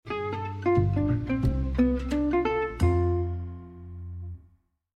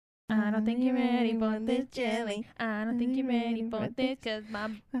think you're ready for this jelly. I don't think you're ready for this, cause my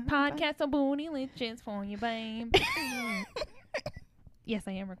podcast on booty lynchings for you, babe. Yes,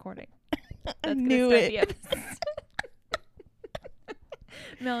 I am recording. I knew it.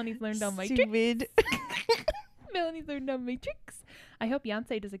 Melanie's learned on my Stupid. Melanie's learned on my tricks. I hope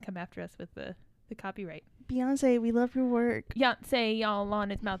Beyonce doesn't come after us with the copyright. Beyonce, we love your work. Beyonce, y'all on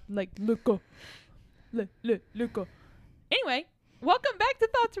his mouth like liquor. Liquor. Anyway, welcome back to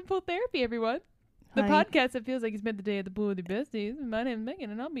Thoughts from Pool Therapy, everyone. The Hi. podcast that feels like you spent the day at the pool with your besties. My name is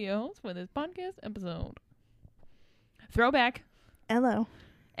Megan, and I'll be your host for this podcast episode. Throwback. Hello.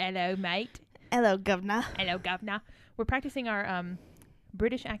 Hello, mate. Hello, governor. Hello, governor. We're practicing our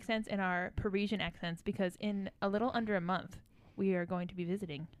British accents and our Parisian accents because in a little under a month, we are going to be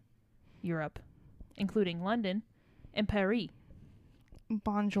visiting Europe, including London and Paris.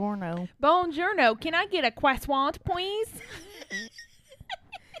 Buongiorno. Buongiorno. Can I get a croissant, please?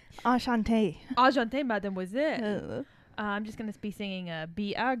 Enchanté. Enchanté, mademoiselle. I'm just going to be singing,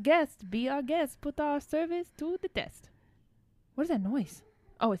 be our guest, put our service to the test. What is that noise?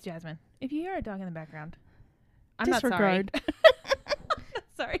 Oh, it's Jasmine. If you hear a dog in the background, I'm Disregard. not sorry.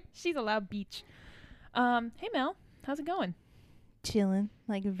 Sorry. She's a loud beach. Hey, Mel. How's it going? Chilling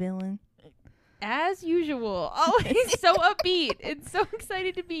like a villain. As usual. Always so upbeat and so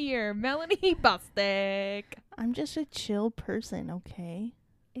excited to be here. Melanie Bostic. I'm just a chill person, okay?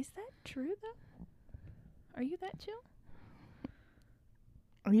 Is that true, though? Are you that chill?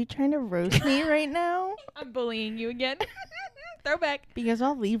 Are you trying to roast me right now? I'm bullying you again. Throwback. Because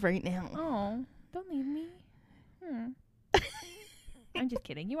I'll leave right now. Oh, don't leave me. I'm just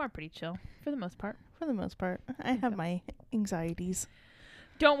kidding. You are pretty chill for the most part. For the most part. I have my anxieties.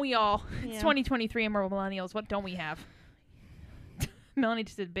 Don't we all? Yeah. It's 2023 and we're millennials. What don't we have? Melanie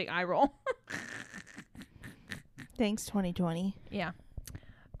just did a big eye roll. Thanks, 2020. Yeah.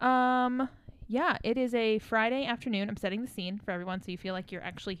 Yeah, it is a Friday afternoon. I'm setting the scene for everyone so you feel like you're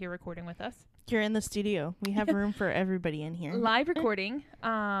actually here recording with us. You're in the studio. We have room for everybody in here. Live recording.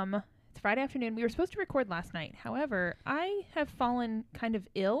 It's Friday afternoon. We were supposed to record last night. However, I have fallen kind of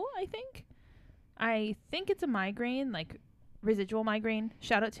ill, I think. I think it's a migraine, like residual migraine.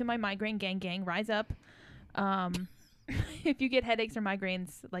 Shout out to my migraine gang. Rise up. If you get headaches or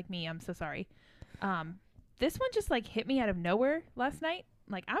migraines like me, I'm so sorry. This one just like hit me out of nowhere last night.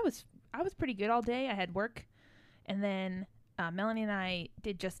 Like I was pretty good all day. I had work. And then Melanie and I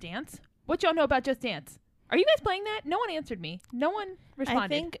did Just Dance. What y'all know about Just Dance? Are you guys playing that? No one answered me. No one responded. I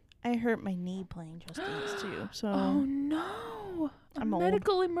think I hurt my knee playing Just Dance too. So Oh no. I'm A old.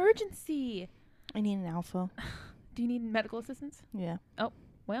 medical emergency. I need an alpha. Do you need medical assistance? Yeah.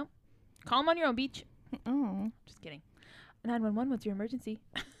 Well, call them on your own, beach. Oh. Just kidding. 911, what's your emergency?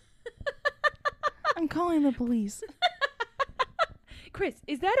 I'm calling the police. Chris,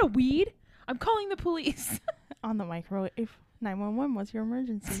 is that a weed? I'm calling the police. On the microwave. 911, what's your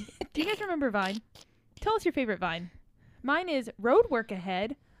emergency? Do you guys remember Vine? Tell us your favorite Vine. Mine is road work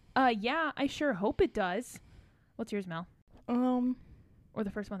ahead. Yeah, I sure hope it does. What's yours, Mel? For Or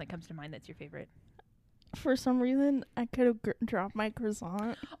the first one that comes to mind that's your favorite? some reason, I could have dropped my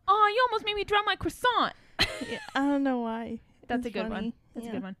croissant. Oh, you almost made me drop my croissant. Yeah, I don't know why. That's It's a good one. funny. That's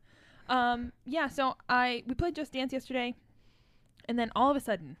Yeah. a good one. Yeah, so we played Just Dance yesterday, and then all of a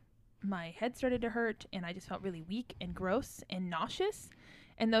sudden, my head started to hurt, and I just felt really weak and gross and nauseous,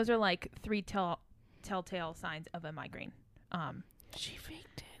 and those are like 3 telltale signs of a migraine. She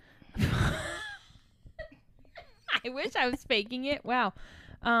faked it. I wish I was faking it. Wow.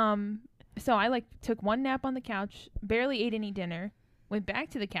 So I like took one nap on the couch, barely ate any dinner, went back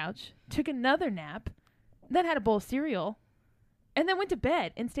to the couch, took another nap, then had a bowl of cereal, and then went to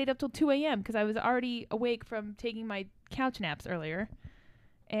bed and stayed up till 2 a.m. because I was already awake from taking my couch naps earlier.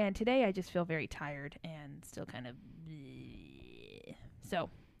 And today I just feel very tired and still kind of bleh. So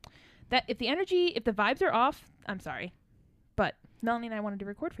that if the vibes are off, I'm sorry. But Melanie and I wanted to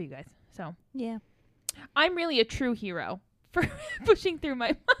record for you guys. So Yeah. I'm really a true hero for pushing through my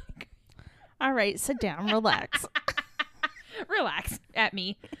mic. All right, sit down, relax. Relax at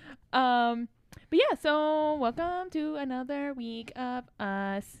me. But yeah, so welcome to another week of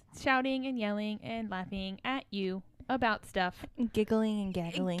us shouting and yelling and laughing at you about stuff. Giggling and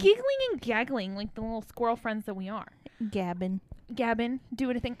gaggling. Giggling and gaggling like the little squirrel friends that we are. Gabbing. Gabbing,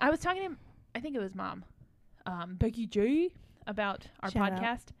 doing a thing. I was talking to, I think it was Mom, Becky J, about our Shout podcast.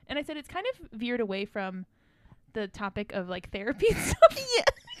 out. And I said it's kind of veered away from the topic of like therapy and stuff. Yeah.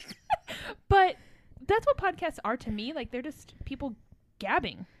 But that's what podcasts are to me. Like they're just people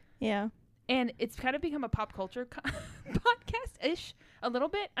gabbing. Yeah. And it's kind of become a pop culture podcast-ish a little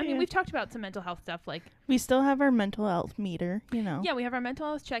bit. I mean, Yeah. we've talked about some mental health stuff. Like, We still have our mental health meter, you know. yeah, we have our mental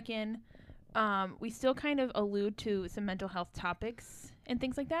health check-in. We still kind of allude to some mental health topics and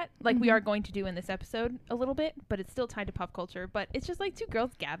things like that. Like we Mhm. are going to do in this episode a little bit, but it's still tied to pop culture. But it's just like two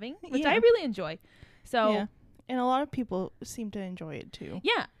girls gabbing, which I Yeah. really enjoy. So Yeah. And a lot of people seem to enjoy it too.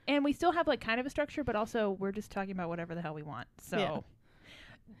 yeah, and we still have like kind of a structure, but also we're just talking about whatever the hell we want. So Yeah.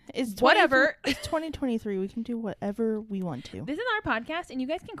 It's whatever. It's 2023. We can do whatever we want to. This is our podcast, and you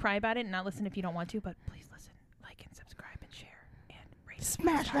guys can cry about it and not listen if you don't want to, but please listen, like, and subscribe, and share, and rate us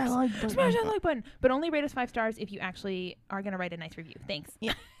Smash 5 that stars. like button. Smash that like button. But only rate us 5 stars if you actually are going to write a nice review. Thanks.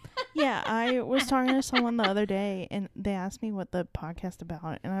 Yeah, I was talking to someone the other day, and they asked me what the podcast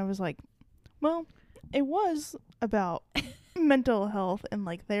about, and I was like, well, it was about mental health and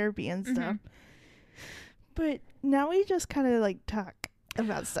like therapy and stuff. But now we just kind of like talk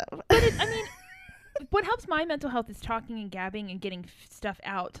about stuff. I mean, what helps my mental health is talking and gabbing and getting stuff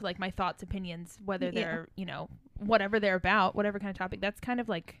out, like my thoughts, opinions, whether Yeah. they're, whatever they're about, whatever kind of topic. That's kind of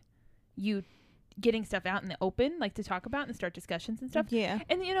like you getting stuff out in the open, like to talk about and start discussions and stuff. Yeah.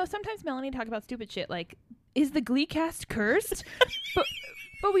 And sometimes Melanie talk about stupid shit like, is the Glee cast cursed?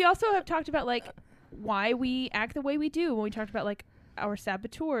 but we also have talked about like why we act the way we do when we talked about like our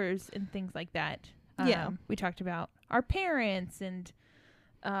saboteurs and things like that. Yeah. We talked about our parents and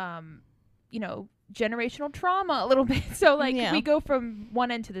generational trauma a little bit. So like Yeah. we go from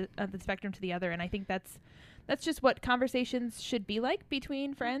one end of the spectrum to the other, and I think that's just what conversations should be like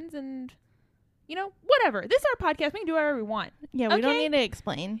between friends and whatever. This is our podcast. We can do whatever we want. Yeah, we don't Okay. need to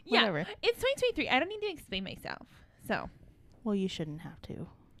explain. Yeah. Whatever. It's 2023. I don't need to explain myself. So Well, you shouldn't have to.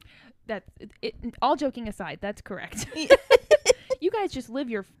 that's it. All joking aside, that's correct. You guys just live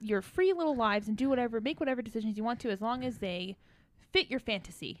your free little lives and do whatever, make whatever decisions you want to, as long as they fit your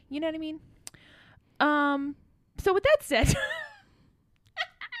fantasy. You know what I mean? So with that said,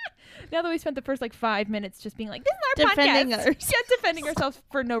 now that we spent the first like 5 minutes just being like, this is our Defending podcast, ourselves. yeah, defending ourselves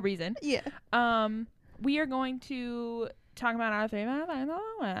for no reason. Yeah. We are going to talk about our favorite things of the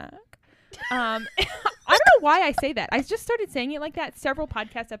week. I don't know why I say that. I just started saying it like that several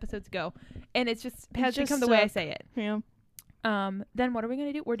podcast episodes ago, and it's just has just become the way I stuck. say it. Yeah. Then what are we going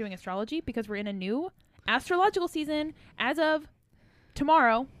to do? We're doing astrology because we're in a new astrological season as of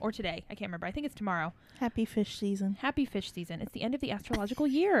tomorrow or today. I can't remember. I think it's tomorrow. Happy fish season. Happy fish season. It's the end of the astrological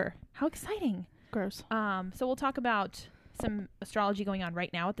year. How exciting. Gross. So we'll talk about some astrology going on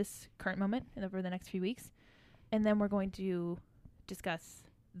right now at this current moment and over the next few weeks. And then we're going to discuss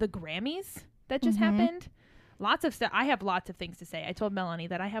the Grammys that just Mhm. happened. Lots of stuff. I have lots of things to say. I told Melanie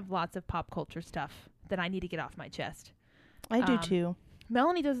that I have lots of pop culture stuff that I need to get off my chest. I do Um, too.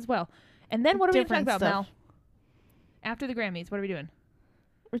 Melanie does as well. And then what are we Different going to talk about, stuff. Mel? After the Grammys, what are we doing?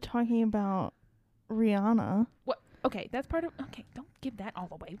 We're talking about Rihanna. Okay, that's part of... Okay, don't give that all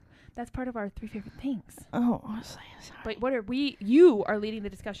away. That's part of our 3 favorite things. Oh, sorry. But what are we... You are leading the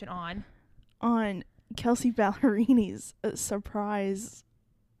discussion on... On Kelsey Ballerini's surprise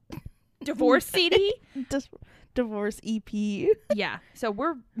Divorce CD? divorce EP. Yeah. So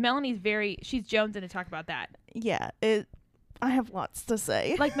Melanie's she's jonesing to talk about that. Yeah, I have lots to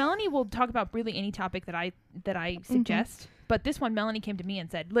say. Like Melanie will talk about really any topic that I suggest, but this one Melanie came to me and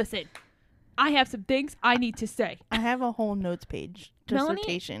said, "Listen, I have some things I need to say." I have a whole notes page Melanie,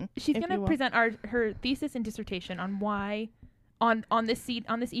 dissertation. She's if going you to will. present her thesis and dissertation on why on this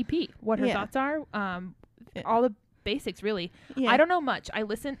EP, what her Yeah. thoughts are, all the basics really. Yeah. I don't know much. We're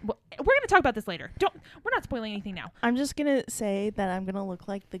going to talk about this later. We're not spoiling anything now. I'm just gonna say that I'm gonna look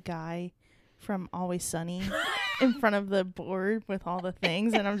like the guy from Always Sunny in front of the board with all the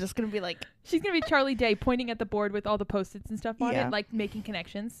things, and I'm just gonna be like, She's going to be Charlie Day pointing at the board with all the Post-its and stuff on Yeah. it, like making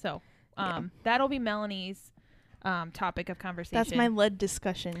connections. So Yeah. that'll be Melanie's topic of conversation. that's my lead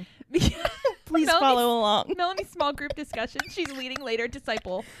discussion. Please Melanie's- follow along. Melanie's small group discussion. She's leading later,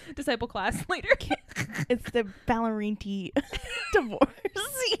 disciple class later. It's the Ballerini divorce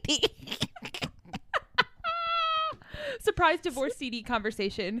CD. Surprise divorce CD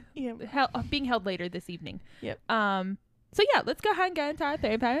conversation Yeah. being held later this evening. Yep. So yeah, let's go ahead and get into our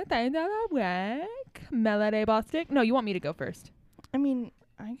favorite thing of the week. Melody Bostic. No, you want me to go first? I mean,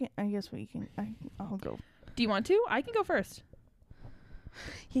 I guess we can. I'll go. Do you want to? I can go first.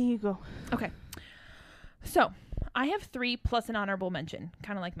 Here you go. So I have 3 plus an honorable mention,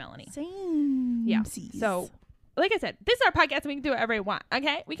 kind of like Melanie. Same. Yeah. So, like I said, this is our podcast. We can do whatever we want.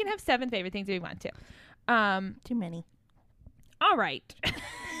 Okay, we can have 7 favorite things if we want to. Too many. All right.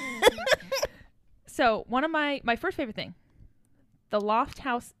 So one of my first favorite thing, the Loft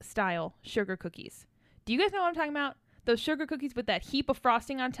House style sugar cookies. Do you guys know what I'm talking about? Those sugar cookies with that heap of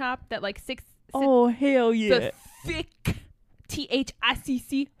frosting on top, that like Oh hell yeah! the thick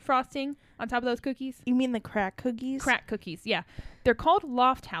THICC frosting on top of those cookies. You mean the crack cookies? Crack cookies, yeah. They're called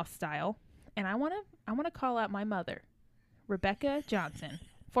Loft House style. And I want to call out my mother, Rebecca Johnson,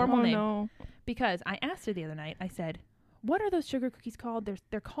 formal name, No. because I asked her the other night. I said, "What are those sugar cookies called?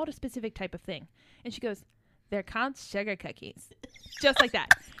 They're called a specific type of thing." And she goes, "They're called sugar cookies." Just like that.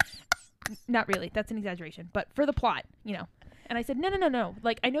 Not really. That's an exaggeration, but for the plot, you know. And I said, no.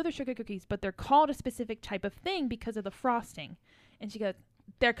 Like, I know they're sugar cookies, but they're called a specific type of thing because of the frosting. And she goes,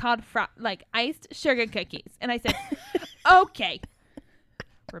 "They're called like iced sugar cookies." And I said, "Okay,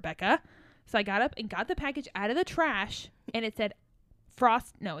 Rebecca." So I got up and got the package out of the trash, and it said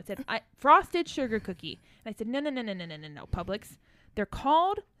frosted sugar cookie. And I said, no, Publix. They're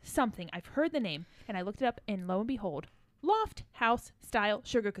called something. I've heard the name. And I looked it up, and lo and behold, Loft House style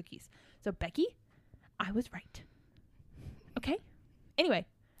sugar cookies. So, Becky, I was right. Okay? Anyway,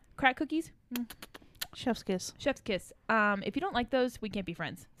 crack cookies. Chef's kiss. Chef's kiss. If you don't like those, we can't be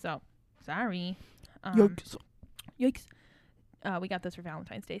friends. So, sorry. Yikes. We got those for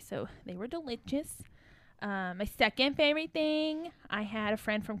Valentine's Day, so they were delicious. My second favorite thing, I had a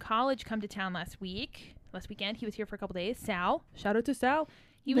friend from college come to town last weekend. He was here for a couple days. Sal. Shout out to Sal.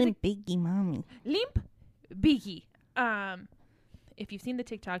 He was Limp Biggie Mommy. Limp Biggie. If you've seen the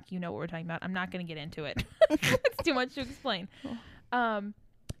TikTok, you know what we're talking about. I'm not going to get into it. It's too much to explain.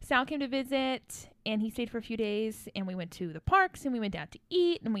 Sal came to visit, and he stayed for a few days, and we went to the parks, and we went out to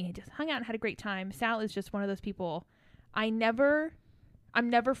eat, and we just hung out and had a great time. Sal is just one of those people. I'm never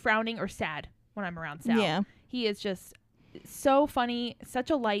frowning or sad when I'm around Sal. Yeah. He is just so funny, such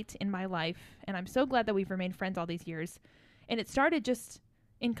a light in my life, and I'm so glad that we've remained friends all these years. And it started just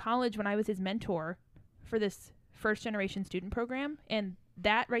in college when I was his mentor for this first generation student program, and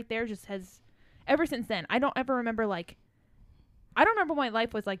that right there just has, ever since then, I don't remember what my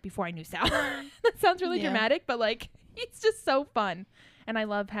life was like before I knew Sal. That sounds really dramatic, but like, he's just so fun, and I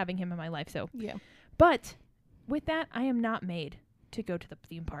love having him in my life. So yeah. But with that, I am not made to go to the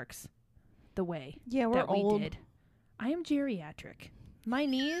theme parks the way We're that old. we did. I am geriatric. My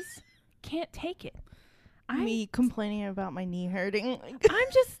knees can't take it. Me complaining about my knee hurting.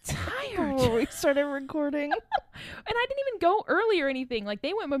 I'm just tired. Before we started recording. And I didn't even go early or anything. Like,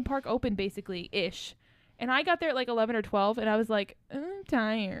 they went when park opened, basically-ish. And I got there at like 11 or 12, and I was like, I'm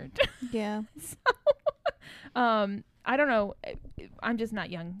tired. Yeah. So, I don't know. I'm just not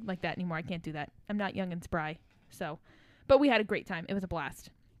young like that anymore. I can't do that. I'm not young and spry. So, but we had a great time. It was a blast.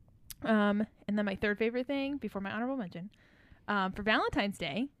 And then my third favorite thing before my honorable mention, for Valentine's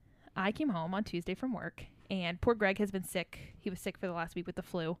Day, I came home on Tuesday from work, and poor Greg has been sick. He was sick for the last week with the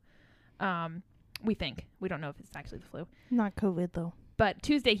flu. We think. We don't know if it's actually the flu. Not COVID, though. But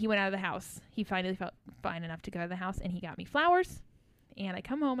Tuesday, he went out of the house. He finally felt fine enough to go out of the house, and he got me flowers. And I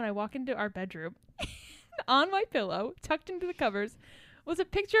come home, and I walk into our bedroom. On my pillow, tucked into the covers, was a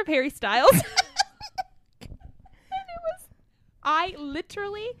picture of Harry Styles. And I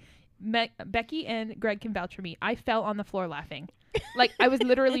literally, Becky and Greg can vouch for me, I fell on the floor laughing. Like, I was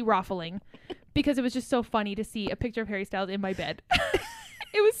literally ruffling because it was just so funny to see a picture of Harry Styles in my bed.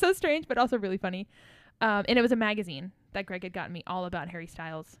 It was so strange, but also really funny. And it was a magazine that Greg had gotten me all about Harry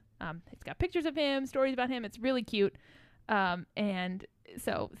Styles. It's got pictures of him, stories about him. It's really cute. And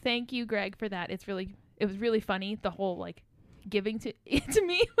so thank you, Greg, for that. It was really funny. The whole, like, giving to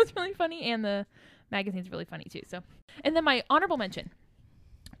me was really funny, and the magazine's really funny too. So, and then my honorable mention,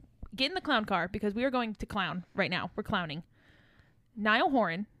 get in the clown car, because we are going to clown right now. We're clowning. Niall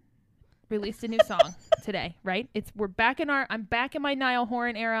Horan released a new song today, right? I'm back in my Niall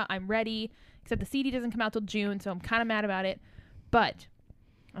Horan era. I'm ready, except the CD doesn't come out till June, so I'm kind of mad about it. But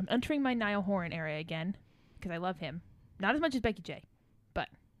I'm entering my Niall Horan era again because I love him. Not as much as Becky J, but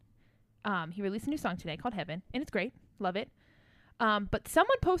he released a new song today called Heaven, and it's great. Love it. But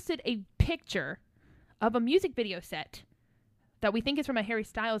someone posted a picture of a music video set that we think is from a Harry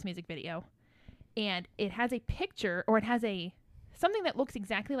Styles music video, and it has a picture, or it has something that looks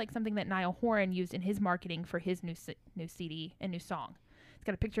exactly like something that Niall Horan used in his marketing for his new CD and new song. It's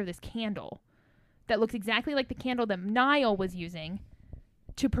got a picture of this candle that looks exactly like the candle that Niall was using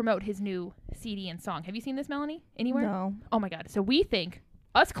to promote his new CD and song. Have you seen this, Melanie? Anywhere? No. Oh my God. So we think,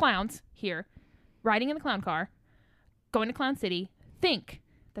 us clowns here, riding in the clown car, going to Clown City, think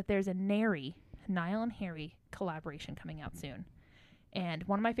that there's a nary Niall and Harry collaboration coming out soon. And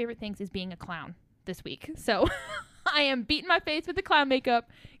one of my favorite things is being a clown this week. So I am beating my face with the clown makeup,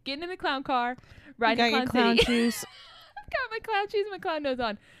 getting in the clown car, riding to Clown clown City. shoes. Got my clown shoes and my clown nose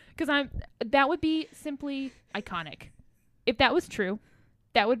on. Because that would be simply iconic. If that was true,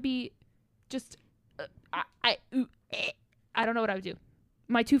 that would be just, I don't know what I would do.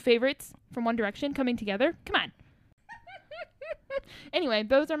 My two favorites from One Direction coming together. Come on. Anyway,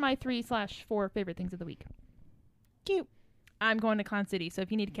 those are my 3/4 favorite things of the week. Cute. I'm going to Clown City, so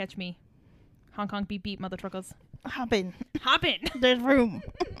if you need to catch me, Hong Kong beep beep, mother truckers. Hop in. Hop in. There's room.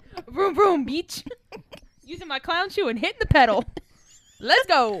 Vroom vroom, beach. Using my clown shoe and hitting the pedal. Let's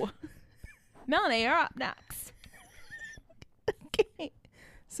go. Melanie, you're up next. Okay.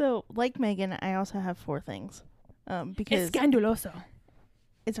 So, like Megan, I also have 4 things. Because Escandaloso.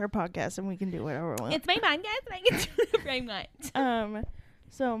 it's our podcast and we can do whatever we want. It's my podcast and I can do whatever I want.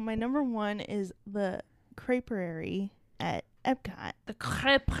 So my number 1 is the Creperie at Epcot The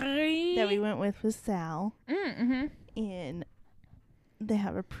creperie. that we went with Sal. Mm-hmm. And they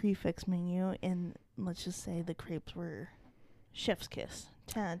have a prefix menu, and let's just say the crepes were chef's kiss.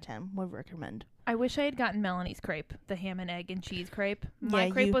 10 out of 10 would recommend. I wish I had gotten Melanie's crepe, the ham and egg and cheese crepe. My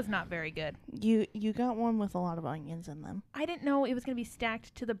Yeah, crepe was not very good. You got one with a lot of onions in them. I didn't know it was going to be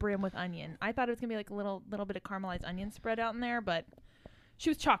stacked to the brim with onion. I thought it was going to be like a little bit of caramelized onion spread out in there, but she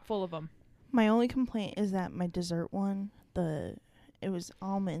was chock full of them. My only complaint is that my dessert one, it was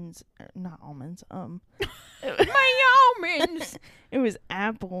almonds, not almonds. My almonds. It was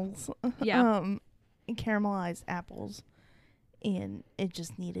apples. Yeah. Caramelized apples, and it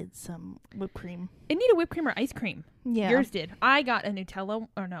just needed some whipped cream. It needed whipped cream or ice cream. Yeah. Yours did. I got a Nutella,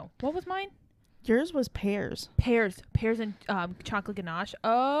 or no. What was mine? Yours was pears. Pears and chocolate ganache.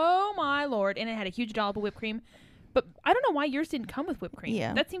 Oh my Lord. And it had a huge dollop of whipped cream. But I don't know why yours didn't come with whipped cream.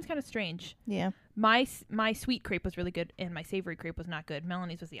 Yeah. That seems kind of strange. Yeah. My sweet crepe was really good, and my savory crepe was not good.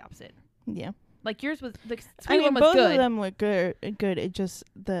 Melanie's was the opposite. Yeah. Like yours was, the sweet I mean, one was both good. of them were good. It just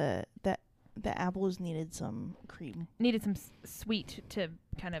the apples needed some cream. Needed some sweet to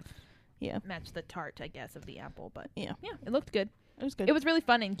kind of Yeah. match the tart, I guess, of the apple. But Yeah. it looked good. It was good. It was really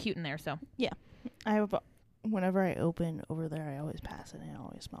fun and cute in there. So I have whenever I open over there, I always pass it, and it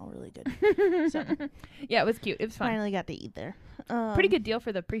always smells really good. So yeah, it was cute. It was fun. finally got to eat there. Pretty good deal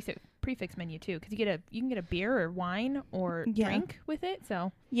for the prefix menu too, because you can get a beer or wine or Yeah. drink with it.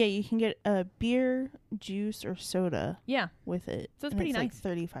 So Yeah, you can get a beer, juice, or soda yeah, with it. So it's and pretty like nice.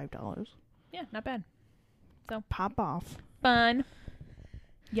 $35. yeah, not bad. Pop off. Fun,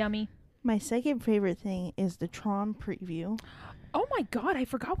 yummy. My second favorite thing is the Tron preview. Oh my God, I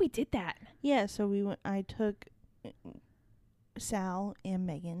forgot we did that. Yeah, so we went. I took Sal and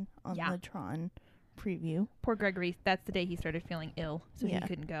Megan on Yeah. the Tron preview. Poor Gregory. That's the day he started feeling ill, so Yeah. he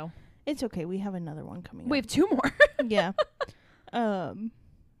couldn't go. It's okay. We have another one coming We up. have 2 more. Yeah.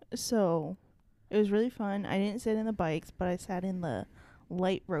 So it was really fun. I didn't sit in the bikes, but I sat in the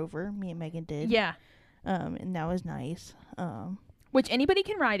light rover. Me and Megan did. Yeah. And that was nice. Which anybody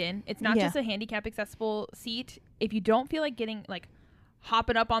can ride in. It's not Yeah. just a handicap accessible seat. If you don't feel like getting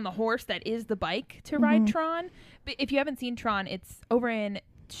hopping up on the horse that is the bike to ride Mhm. Tron, but if you haven't seen Tron, it's over in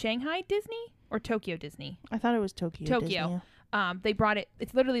Shanghai Disney or Tokyo Disney. I thought it was Tokyo. Tokyo. Disney. They brought it.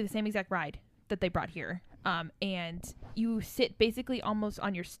 It's literally the same exact ride that they brought here. And you sit basically almost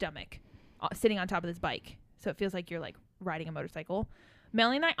on your stomach, sitting on top of this bike. So it feels like you're riding a motorcycle.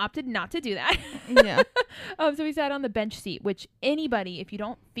 Melanie and I opted not to do that. Yeah. So we sat on the bench seat, which anybody, if you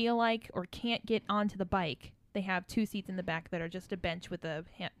don't feel like or can't get onto the bike, they have 2 seats in the back that are just a bench with a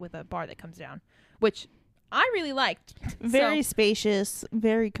bar that comes down, which I really liked. Very So, spacious,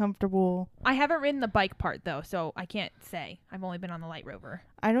 very comfortable. I haven't ridden the bike part though, so I can't say. I've only been on the light rover.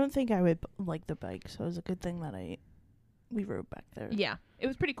 I don't think I would like the bike, so it was a good thing that we rode back there. Yeah, it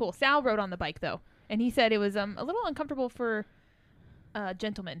was pretty cool. Sal rode on the bike though, and he said it was a little uncomfortable for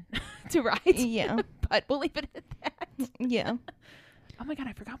gentlemen to ride. Yeah. But we'll leave it at that. Yeah. Oh my God,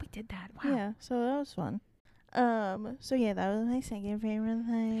 I forgot we did that. Wow. Yeah. So that was fun. So yeah, that was my second favorite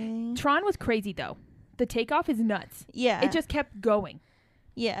thing. Tron was crazy though. The takeoff is nuts. Yeah. It just kept going.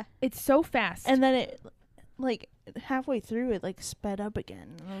 Yeah. It's so fast. And then it halfway through it sped up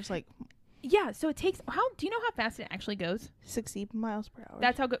again. And I was like yeah, so it takes do you know how fast it actually goes? 60 miles per hour.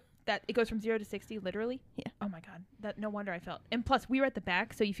 That's how that it goes from 0 to 60 literally? Yeah. Oh my God. That no wonder I felt. And plus we were at the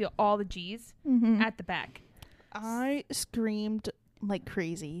back, so you feel all the G's Mm-hmm. at the back. I screamed like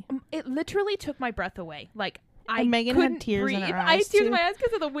crazy. It literally took my breath away. I And Megan had couldn't tears in breathe. her I had eyes, tears in too. my eyes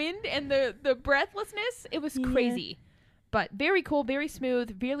because of the wind and the breathlessness. It was Yeah. crazy. But very cool, very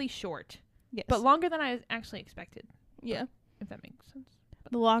smooth, really short. Yes. But longer than I actually expected. yeah. If that makes sense.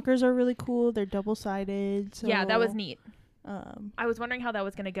 The lockers are really cool. They're double-sided. So Yeah, that was neat. I was wondering how that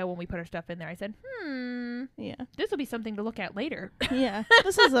was going to go when we put our stuff in there. I said, yeah. this will be something to look at later. Yeah.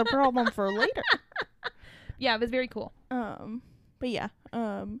 This is a problem for later. Yeah, it was very cool. But yeah.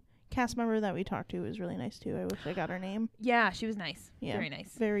 Cast member that we talked to was really nice too. I wish I got her name. Yeah, she was nice. Yeah. Very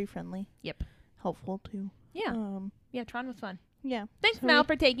nice. Very friendly. Yep. Helpful too. Yeah. Um Yeah, Tron was fun. yeah. Thanks, So Mel, we-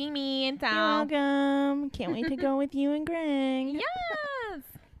 for taking me and You're Sal. welcome. Can't wait to go with you and Greg. Yes.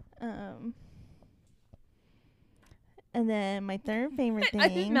 And then my third favorite I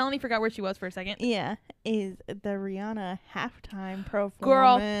think thing, Melanie forgot where she was for a second. yeah, is the Rihanna halftime performance.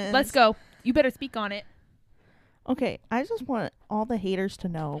 Girl, let's go. You better speak on it. Okay, I just want all the haters to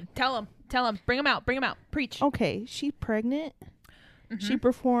know. Tell them. Bring them out. Preach. Okay, she's pregnant. Mhm. She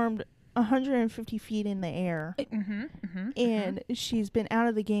performed 150 feet in the air. And she's been out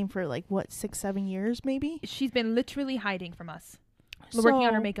of the game for like, what, 6-7 years maybe? She's been literally hiding from us. Working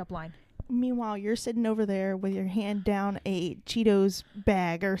on her makeup line. Meanwhile, you're sitting over there with your hand down a Cheetos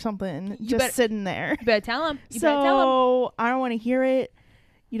bag or something, sitting there. You better tell him. So I don't want to hear it.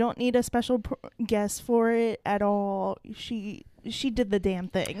 You don't need a special guest for it at all. She did the damn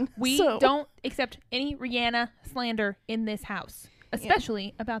thing. We don't accept any Rihanna slander in this house,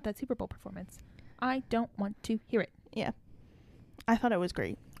 especially about that Super Bowl performance. I don't want to hear it. Yeah. I thought it was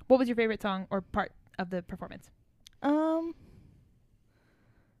great. What was your favorite song or part of the performance?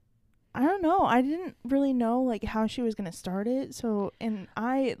 I don't know. I didn't really know like how she was gonna start it. So, and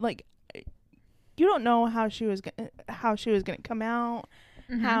I like, you don't know how she was gonna come out,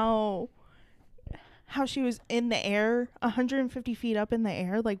 how she was in the air, 150 feet up in the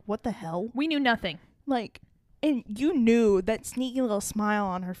air. Like, what the hell? We knew nothing. Like, and you knew that sneaky little smile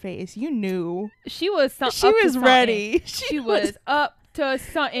on her face. You knew she was. She was ready. She was up to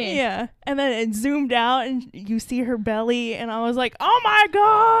something. Yeah. And then it zoomed out and you see her belly and I was like, oh my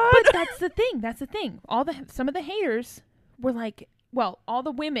God. But that's the thing. Some of the haters were like, well, all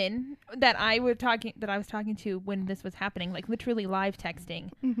the women that I was talking to when this was happening, like literally live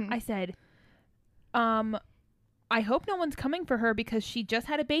texting, I said, I hope no one's coming for her because she just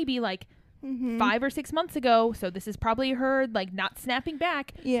had a baby like 5 or 6 months ago. So this is probably her like not snapping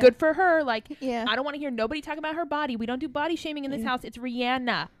back. Yeah. Good for her. Like, yeah. I don't want to hear nobody talking about her body. We don't do body shaming in this house. It's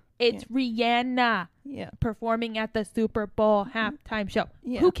Rihanna. Rihanna performing at the Super Bowl halftime show.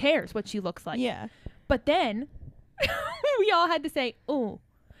 Yeah. Who cares what she looks like? Yeah. But then we all had to say, oh,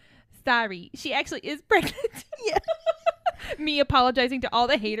 sorry. She actually is pregnant. Yeah. Me apologizing to all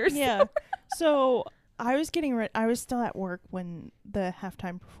the haters. Yeah. So I was getting ready. I was still at work when the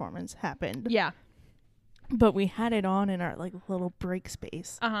halftime performance happened. Yeah. But we had it on in our like little break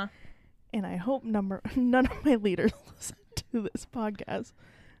space. Uh-huh. And I hope none of my leaders listen to this podcast.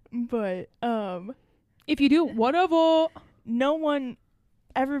 But if you do, whatever. No one,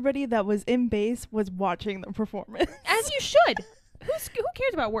 everybody that was in base was watching the performance. As you should. Who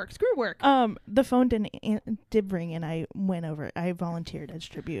cares about work? Screw work. The phone did ring, and I went over. I volunteered as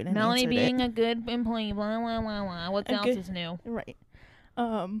tribute. And Melanie being a good employee. Blah blah blah blah. What else is new? Right.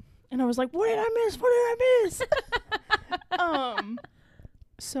 And I was like, "What did I miss?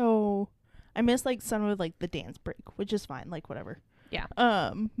 So I missed like some of like the dance break, which is fine. Like whatever. Yeah.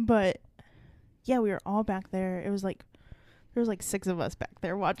 But yeah, we were all back there. It was like there was like 6 of us back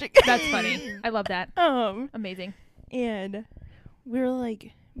there watching. That's funny. I love that. Amazing. And we were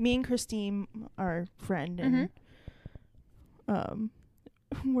like, me and Christine, our friend, and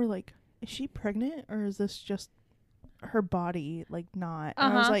we're like, is she pregnant or is this just her body like not?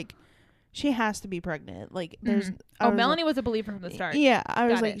 And I was like, she has to be pregnant. Like there's Melanie was a believer from the start. Yeah, I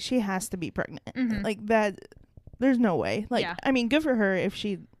was like, she has to be pregnant. Like that. There's no way. Like, I mean, good for her if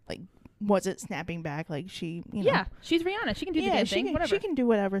she like wasn't snapping back. Like she, you know. Yeah, she's Rihanna. She can do the damn thing. Whatever. She can do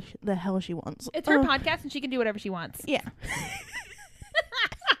whatever the hell she wants. It's her podcast, and she can do whatever she wants. Yeah.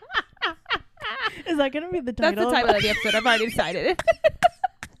 Is that gonna be the title? That's the title of the episode. I've already decided.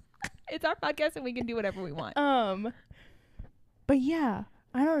 It's our podcast, and we can do whatever we want. But yeah,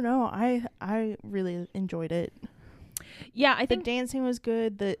 I don't know. I really enjoyed it. Yeah, I think the dancing was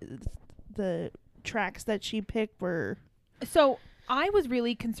good. The tracks that she picked were. So I was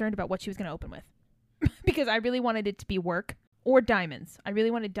really concerned about what she was going to open with, because I really wanted it to be Work or Diamonds. I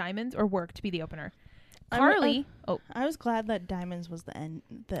really wanted Diamonds or Work to be the opener. Carly, I was glad that Diamonds was the end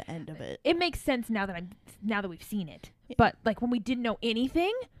of it. It makes sense now that we've seen it. Yeah. But like when we didn't know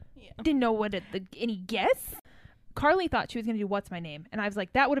anything, didn't know any guess. Carly thought she was going to do What's My Name, and I was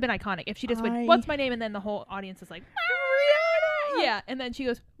like, that would have been iconic if she just went What's My Name, and then the whole audience was like, Rihanna! Yeah, and then she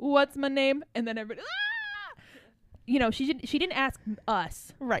goes, What's my name? And then everybody, ah! You know, she didn't ask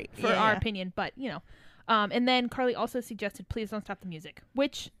us for our opinion, but you know, and then Carly also suggested Please Don't Stop the Music,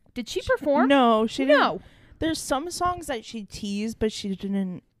 which. Did she perform? No, she didn't. No. There's some songs that she teased, but she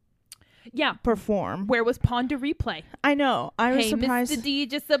didn't perform. Where was Pon de Replay? I know. I was surprised. Hey, Mr. D,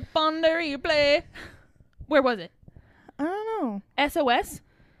 just a Pon de Replay. Where was it? I don't know. SOS?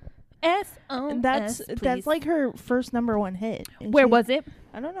 SOS, That's like her first #1 hit. Where was it?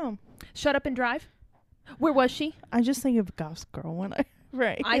 I don't know. Shut Up and Drive? Where was she? I just think of Gossip Girl when I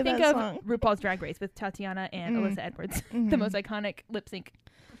think of RuPaul's Drag Race with Tatiana and Alyssa Edwards. The most iconic lip sync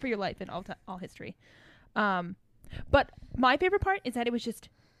for your life in all history. But my favorite part is that it was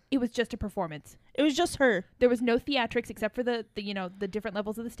just a performance. It was just her. There was no theatrics except for the the different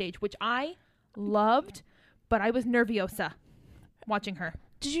levels of the stage, which I loved, but I was nerviosa watching her.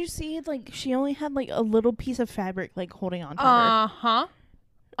 Did you see, like, she only had, like, a little piece of fabric, like, holding on to her? Uh-huh.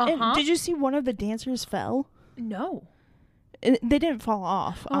 And did you see one of the dancers fell? No. They didn't fall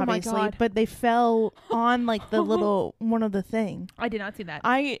off, Oh my obviously, God. but they fell on, like, the little one of the thing. I did not see that.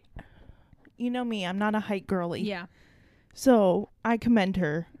 You know me, I'm not a height girly. Yeah. So I commend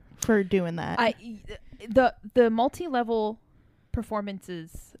her for doing that. The multi-level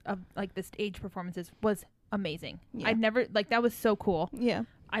performances of, like, the stage performances was amazing. Yeah. I'd never, like, that was so cool. Yeah.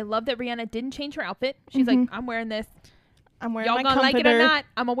 I love that Rihanna didn't change her outfit. She's like, I'm wearing this. I'm wearing Y'all my gonna comforter. like it or not,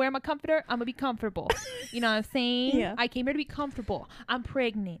 I'm gonna wear my comforter. I'm gonna be comfortable. You know what I'm saying? Yeah. I came here to be comfortable. I'm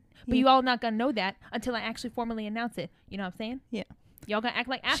pregnant. But Yeah. you all not gonna know that until I actually formally announce it. You know what I'm saying? Yeah. Y'all gonna act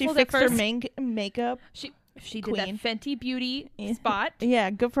like assholes She at fixed her first. makeup. She did that Queen. Fenty Beauty Yeah. spot. Yeah,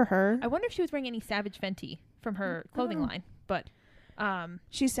 good for her. I wonder if she was wearing any Savage Fenty from her clothing Oh. line. But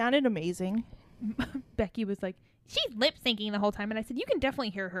She sounded amazing. Becky was like, she's lip syncing the whole time. And I said, you can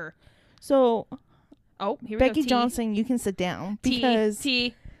definitely hear her. So, Oh, here we Becky go. Johnson, you can sit down. Because,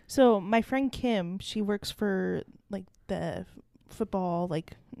 so my friend Kim, she works for, like, the football,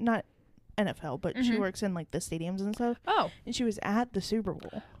 like, not NFL, but she Mhm. works in, like, the stadiums and stuff. Oh, And she was at the Super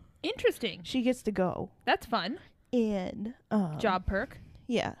Bowl. interesting. She gets to go. That's fun. And, Job perk.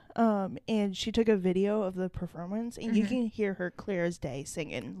 Yeah. And she took a video of the performance, and you Mhm. can hear her clear as day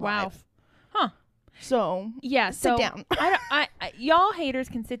singing Wow. live. Huh. So, Yeah, sit down. I y'all haters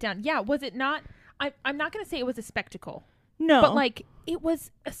can sit down. Yeah, was it not? I'm not gonna say it was a spectacle, No. but like it was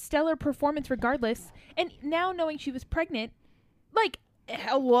a stellar performance regardless. And now knowing she was pregnant, like,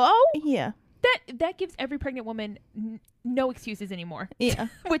 hello, Yeah. that gives every pregnant woman no excuses anymore, Yeah.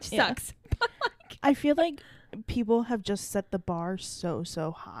 which Yeah. sucks. But like, I feel like people have just set the bar so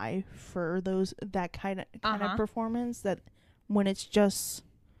high for that kind of Uh-huh. performance that when it's just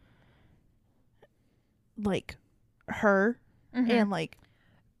like her and like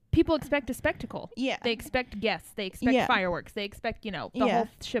people expect a spectacle. yeah. They expect guests. They expect Yeah. fireworks. They expect the Yeah. whole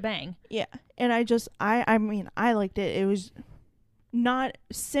shebang. Yeah. And I mean, I liked it. It was not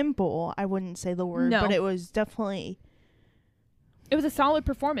simple, I wouldn't say the word, No. but it was definitely It was a solid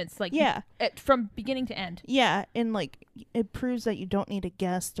performance, like yeah. from beginning to end. Yeah, and like it proves that you don't need a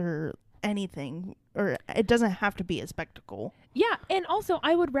guest or anything, or it doesn't have to be a spectacle. Yeah, and also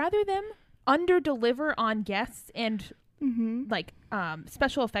I would rather them under deliver on guests and like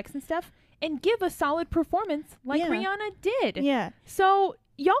special effects and stuff and give a solid performance like Yeah. Rihanna did. Yeah. So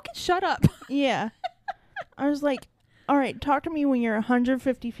y'all can shut up. Yeah. I was like, all right, talk to me when you're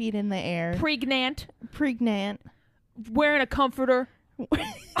 150 feet in the air, Pregnant, pregnant, wearing a comforter. and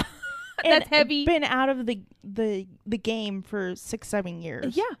That's heavy. been out of the game for 6-7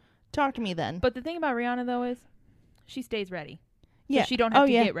 years. Yeah. Talk to me then. But the thing about Rihanna though is she stays ready. So yeah. she don't have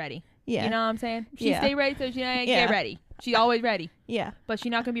to yeah. get ready. Yeah. You know what I'm saying? She Yeah. stay ready so she ain't Yeah. get ready. She's always ready. Yeah. But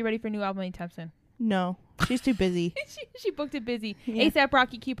she's not gonna be ready for a new album anytime soon. No. She's too busy. she booked it busy. Yeah. ASAP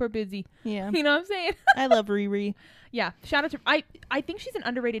Rocky, keep her busy. Yeah. You know what I'm saying? I love Riri. Yeah. Shout out to I think she's an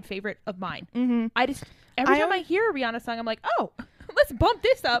underrated favorite of mine. Mm-hmm. I just every I time I always- hear a Rihanna song, I'm like, oh, let's bump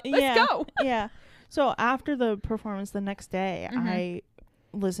this up. Let's Yeah. go. Yeah. So after the performance the next day, Mhm. I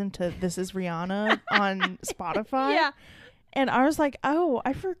listened to This Is Rihanna on Spotify. Yeah. And I was like, oh,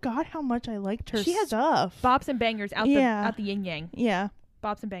 I forgot how much I liked her She has stuff. Bops and bangers out Yeah. the yin yang. Yeah.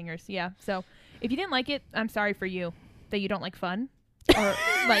 Bops and bangers. Yeah. So if you didn't like it, I'm sorry for you that you don't like fun or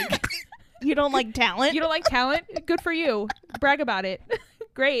like You don't like talent? you don't like talent. Good for you. Brag about it.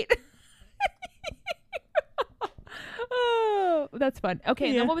 Great. Oh, that's fun. Okay,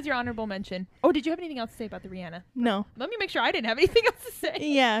 and Yeah. then what was your honorable mention? Oh, did you have anything else to say about the Rihanna? No. Let me make sure I didn't have anything else to say.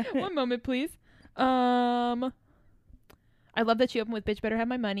 Yeah. One moment, please. I love that she opened with "Bitch Better Have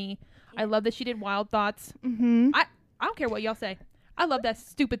My Money." I love that she did "Wild Thoughts." Mm-hmm. I don't care what y'all say. I love that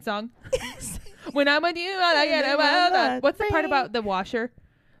stupid song. When I'm with you, I get a wild thought. What's the part about the washer?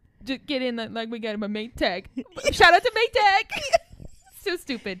 Just get in the like we got him a mate tag. Shout out to mate tag. So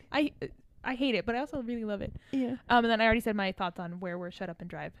stupid. I hate it, but I also really love it. Yeah. And then I already said my thoughts on Where We're Shut Up and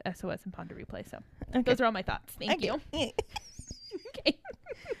Drive, SOS, and Ponder Replay. So Okay. those are all my thoughts. Thank you. Okay.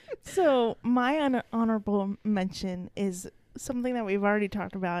 So my honorable mention is something that we've already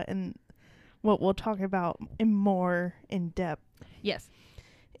talked about and what we'll talk about more in depth Yes.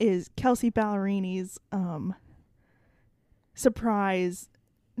 is Kelsey Ballerini's surprise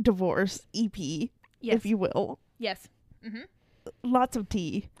divorce EP, Yes. if you will. Yes. Mm-hmm. Lots of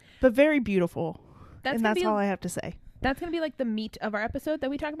tea, but very beautiful. That's and gonna that's be all I have to say. That's going to be like the meat of our episode that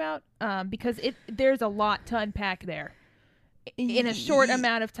we talk about, because there's a lot to unpack there in a short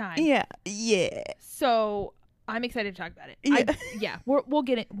amount of time. Yeah. So I'm excited to talk about it. Yeah. We'll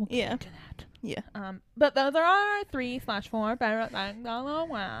get it. We'll get into that. Yeah. But those are our 3/4.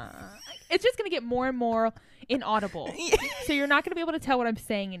 It's just going to get more and more inaudible. So you're not going to be able to tell what I'm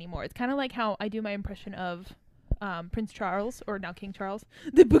saying anymore. It's kind of like how I do my impression of Prince Charles, or now King Charles.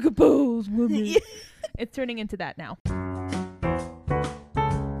 The Book of Bowls woman. Yeah. It's turning into that now.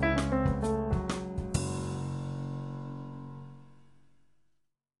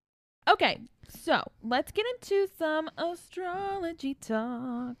 Okay, so let's get into some astrology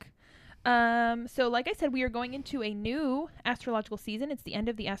talk. So like I said, we are going into a new astrological season. It's the end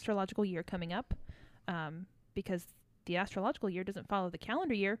of the astrological year coming up, because the astrological year doesn't follow the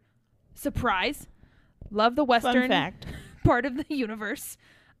calendar year. Surprise! Love the Western Fun fact. part of the universe.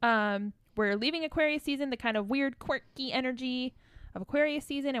 We're leaving Aquarius season, the kind of weird, quirky energy of Aquarius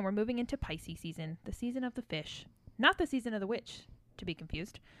season, and we're moving into Pisces season, the season of the fish, not the season of the witch, to be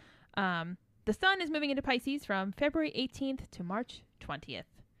confused. The sun is moving into Pisces from February 18th to March 20th.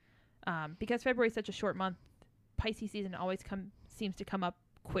 Because February is such a short month, Pisces season always seems to come up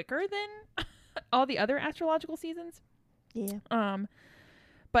quicker than all the other astrological seasons. Yeah.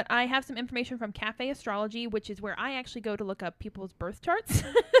 But I have some information from Cafe Astrology, which is where I actually go to look up people's birth charts.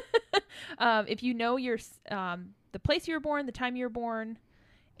 If you know your the place you were born, the time you were born,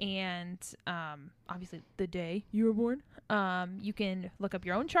 and obviously the day you were born, you can look up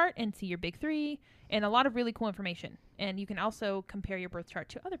your own chart and see your big three and a lot of really cool information. And you can also compare your birth chart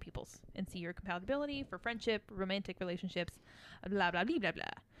to other people's and see your compatibility for friendship, romantic relationships, blah, blah, blah, blah,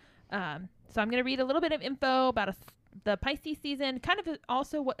 blah. So I'm going to read a little bit of info about the Pisces season, kind of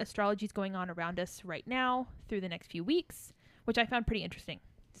also what astrology is going on around us right now through the next few weeks, which I found pretty interesting.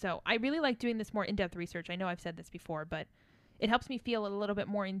 So I really like doing this more in-depth research. I know I've said this before, but it helps me feel a little bit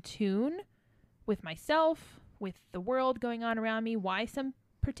more in tune with myself, with the world going on around me, why some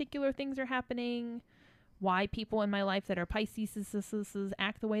particular things are happening, why people in my life that are Pisces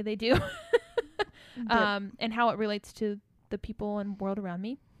act the way they do, and how it relates to the people and world around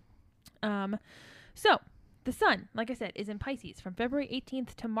me. So the sun, like I said, is in Pisces from February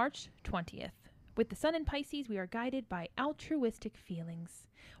 18th to March 20th. With the sun in Pisces, we are guided by altruistic feelings.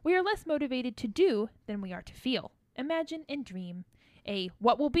 We are less motivated to do than we are to feel. Imagine and dream. A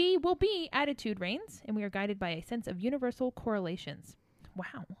what will be attitude reigns, and we are guided by a sense of universal correlations.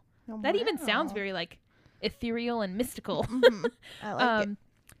 Wow. That even sounds very like ethereal and mystical. Mm-hmm. I like it.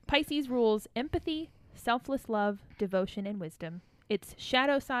 Pisces rules empathy, selfless love, devotion, and wisdom. Its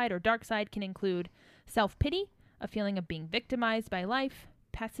shadow side or dark side can include self-pity, a feeling of being victimized by life,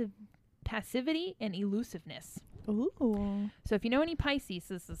 passivity, and elusiveness. Ooh. So if you know any Pisces,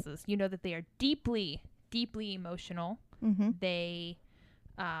 you know that they are deeply, deeply emotional. Mm-hmm. They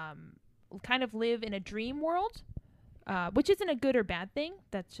kind of live in a dream world, which isn't a good or bad thing.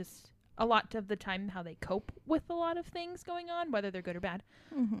 That's just a lot of the time how they cope with a lot of things going on, whether they're good or bad.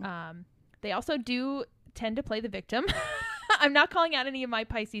 Mm-hmm. They also do tend to play the victim. I'm not calling out any of my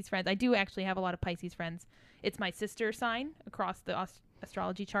Pisces friends. I do actually have a lot of Pisces friends. It's my sister sign across the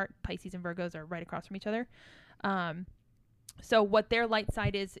astrology chart. Pisces and Virgos are right across from each other. So what their light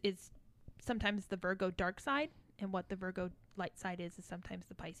side is sometimes the Virgo dark side, and what the Virgo light side is sometimes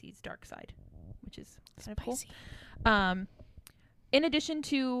the Pisces dark side, which is kind of cool. In addition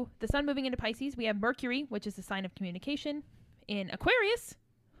to the sun moving into Pisces, we have Mercury, which is the sign of communication, in Aquarius.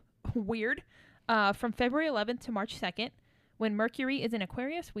 Weird. From February 11th to March 2nd. When Mercury is in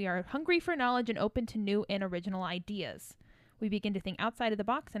Aquarius, we are hungry for knowledge and open to new and original ideas. We begin to think outside of the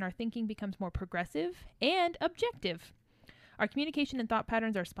box, and our thinking becomes more progressive and objective. Our communication and thought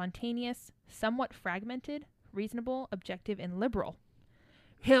patterns are spontaneous, somewhat fragmented, reasonable, objective, and liberal.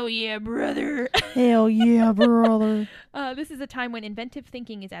 Hell yeah, brother! Hell yeah, brother. This is a time when inventive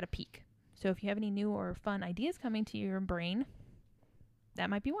thinking is at a peak. So if you have any new or fun ideas coming to your brain, that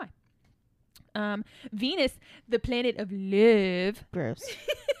might be why. Venus, the planet of love, Gross.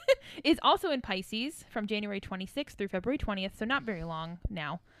 is also in Pisces from January 26th through February 20th, so not very long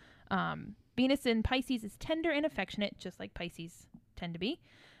now. Venus in Pisces is tender and affectionate, just like Pisces tend to be,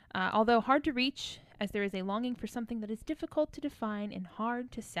 although hard to reach, as there is a longing for something that is difficult to define and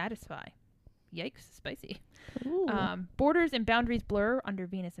hard to satisfy. Yikes, spicy. Borders and boundaries blur under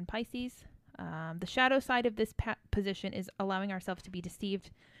Venus in Pisces. The shadow side of this position is allowing ourselves to be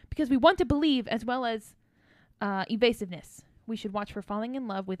deceived because we want to believe, as well as evasiveness. We should watch for falling in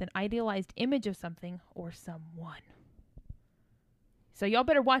love with an idealized image of something or someone. So y'all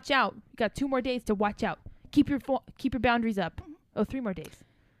better watch out. You got 2 more days to watch out. Keep your boundaries up. Oh, 3 more days.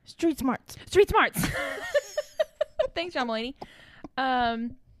 Street smarts. Street smarts. Thanks, John Mulaney.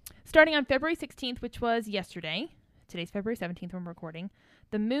 Starting on February 16th, which was yesterday, today's February 17th when we're recording,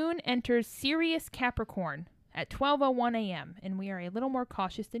 the moon enters Sirius Capricorn at 12:01 a.m., and we are a little more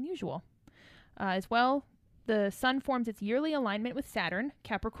cautious than usual. As well, the sun forms its yearly alignment with Saturn,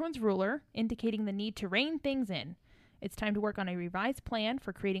 Capricorn's ruler, indicating the need to rein things in. It's time to work on a revised plan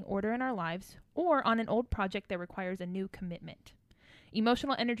for creating order in our lives, or on an old project that requires a new commitment.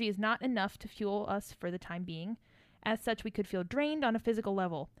 Emotional energy is not enough to fuel us for the time being. As such, we could feel drained on a physical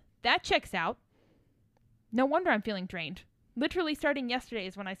level. That checks out. No wonder I'm feeling drained. Literally starting yesterday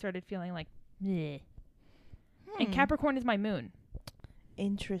is when I started feeling like, bleh. And Capricorn is my moon.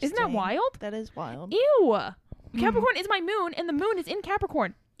 Interesting. Isn't that wild? That is wild. Ew. Capricorn is my moon, and the moon is in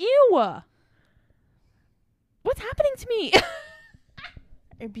Capricorn. Ew. What's happening to me?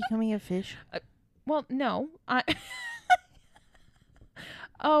 Are you becoming a fish? Well, no.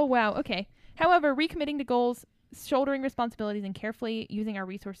 Oh, wow. Okay. However, recommitting to goals, shouldering responsibilities, and carefully using our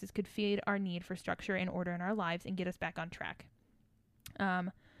resources could feed our need for structure and order in our lives and get us back on track.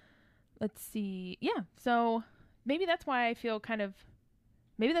 Let's see. Yeah. So maybe that's why I feel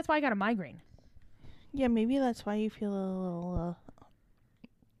maybe that's why I got a migraine. Yeah, maybe that's why you feel a little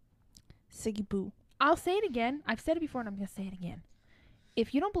siggy boo. I'll say it again. I've said it before and I'm going to say it again.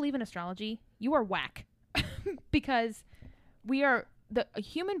 If you don't believe in astrology, you are whack. Because the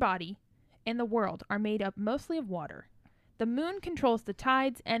human body and the world are made up mostly of water. The moon controls the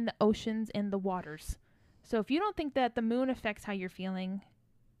tides and the oceans and the waters. So if you don't think that the moon affects how you're feeling,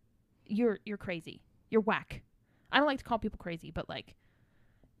 you're crazy. You're whack. I don't like to call people crazy, but like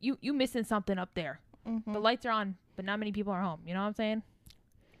you missing something up there. Mm-hmm. The lights are on, but not many people are home. You know what I'm saying?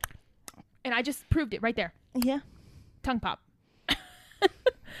 And I just proved it right there. Yeah. Tongue pop.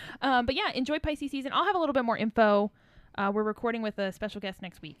 But yeah, enjoy Pisces season. I'll have a little bit more info. We're recording with a special guest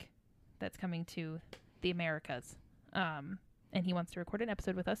next week that's coming to the Americas. And he wants to record an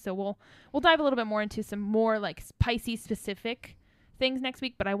episode with us. So we'll dive a little bit more into some more like Pisces specific things next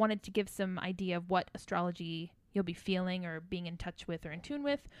week. But I wanted to give some idea of what astrology you'll be feeling or being in touch with or in tune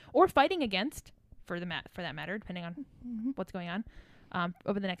with or fighting against for that matter, depending on what's going on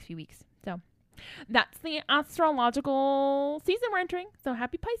over the next few weeks. So that's the astrological season we're entering. So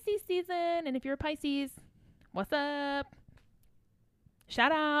happy Pisces season. And if you're a Pisces, what's up?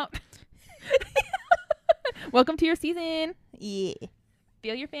 Shout out. Welcome to your season. Yeah.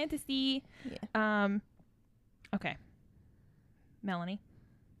 Feel your fantasy. Yeah. Okay. Melanie,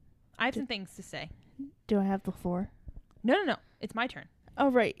 I have some things to say. Do I have the floor? No. It's my turn. Oh,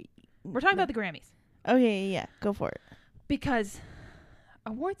 right. We're talking about the Grammys. Okay, yeah. Go for it. Because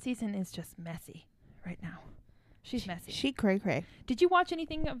award season is just messy right now. She's messy. She cray. Did you watch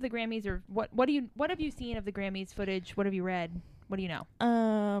anything of the Grammys, or what have you seen of the Grammys footage? What have you read? What do you know?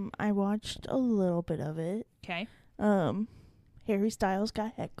 I watched a little bit of it. Okay. Harry Styles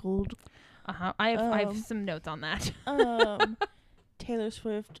got heckled. I have some notes on that. Taylor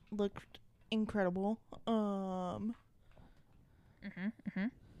Swift looked incredible.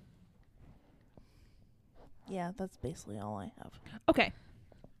 Yeah, that's basically all I have. Okay.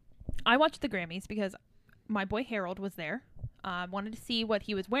 I watched the Grammys because my boy Harold was there. Wanted to see what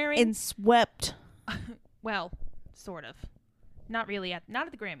he was wearing. And swept. Well, sort of. Not really not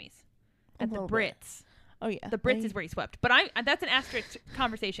at the Grammys. At the Brits. Bit. Oh yeah. The Brits is where he swept. But that's an asterisk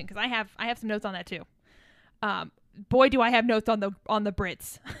conversation because I have some notes on that too. Boy, do I have notes on the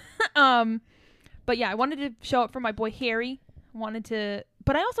Brits. But yeah, I wanted to show up for my boy Harry.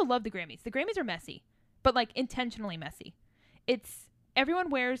 But I also love the Grammys. The Grammys are messy, but like intentionally messy. Everyone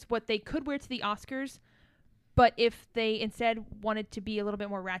wears what they could wear to the Oscars, but if they instead wanted to be a little bit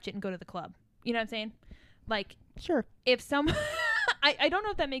more ratchet and go to the club, you know what I'm saying? Like, sure. If I don't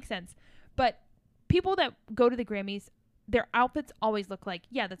know if that makes sense, but people that go to the Grammys, their outfits always look like,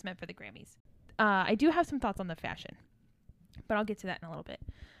 yeah, that's meant for the Grammys. I do have some thoughts on the fashion, but I'll get to that in a little bit.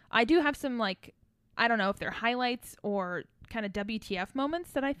 I do have some, like, I don't know if they're highlights or kind of WTF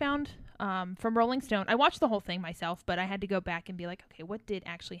moments that I found from Rolling Stone. I watched the whole thing myself, but I had to go back and be like, okay, what did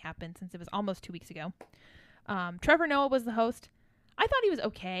actually happen since it was almost 2 weeks ago? Trevor Noah was the host. I thought he was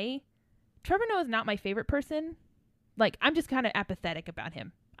okay. Trevor Noah is not my favorite person. Like, I'm just kind of apathetic about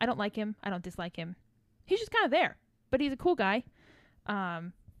him. I don't like him. I don't dislike him. He's just kind of there, but he's a cool guy.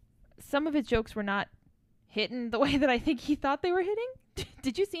 Some of his jokes were not hitting the way that I think he thought they were hitting.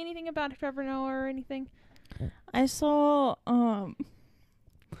 Did you see anything about Trevor Noah or anything? I saw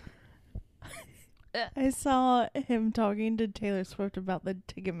him talking to Taylor Swift about the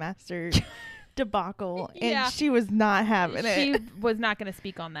Ticketmaster debacle, and she was not having it. She was not going to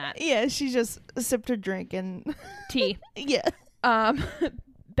speak on that. Yeah, she just sipped her drink and tea. Yeah.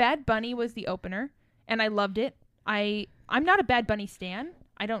 Bad Bunny was the opener, and I loved it. I'm not a Bad Bunny stan.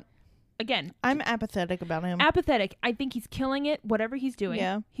 I don't. Again, I'm apathetic about him. apathetic. I think he's killing it. Whatever he's doing,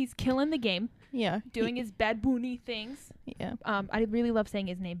 Yeah. he's killing the game. Yeah. Doing his Bad Bunny things. Yeah. I really love saying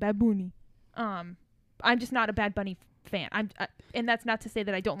his name, Bad Bunny. I'm just not a Bad Bunny fan. And that's not to say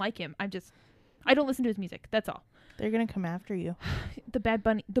that I don't like him. I don't listen to his music. That's all. They're gonna come after you. The Bad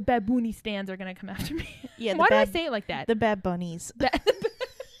Bunny stands are gonna come after me. Yeah. Why do I say it like that? The Bad Bunnies? The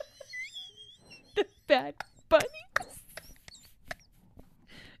Bad Bunnies.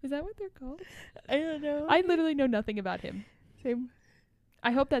 Is that what they're called? I don't know. I literally know nothing about him. Same.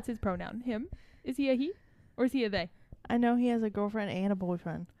 I hope that's his pronoun. Him? Is he a he? Or is he a they? I know he has a girlfriend and a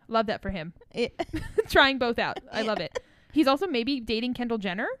boyfriend. Love that for him. It Trying both out. I love it. He's also maybe dating Kendall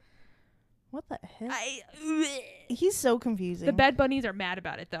Jenner. What the heck? He's so confusing. The Bad Bunnies are mad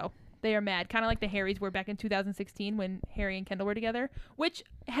about it, though. They are mad. Kind of like the Harrys were back in 2016 when Harry and Kendall were together. Which,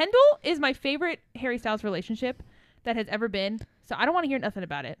 Kendall is my favorite Harry Styles relationship that has ever been. So I don't want to hear nothing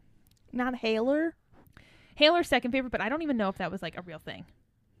about it. Not Haylor? Haylor's second favorite, but I don't even know if that was like a real thing.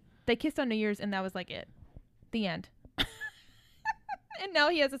 They kissed on New Year's and that was like it. The end. And now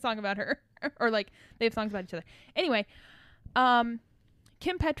he has a song about her. Or like they have songs about each other. Anyway,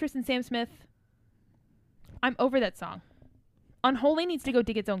 Kim Petras and Sam Smith. I'm over that song. Unholy needs to go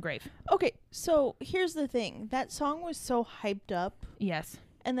dig its own grave. Okay, so here's the thing. That song was so hyped up, Yes.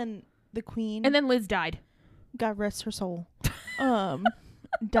 and then the Queen, And then Liz died. God rest her soul,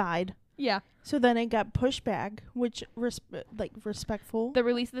 died. Yeah. So then it got pushed back, which respectful. The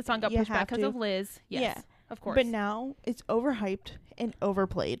release of the song got You pushed back have because to. of Liz. Yes. Yeah. Of course. But now it's overhyped and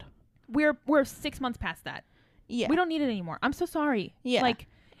overplayed. we're 6 months past that. Yeah. We don't need it anymore. I'm so sorry. Yeah. Like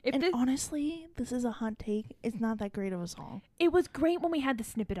if and this honestly, this is a hot take. It's not that great of a song. it was great when we had the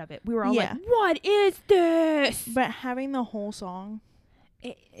snippet of it. We were all Yeah. like, "What is this?" But having the whole song,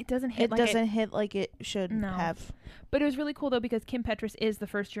 It doesn't hit it like doesn't hit like it should No. have. But it was really cool though because Kim Petras is the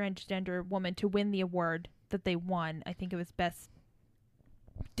first transgender woman to win the award that they won. I think it was best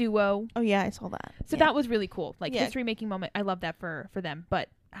duo. Oh yeah, I saw that. So Yeah. that was really cool. Like Yeah. history making moment. I love that for them. But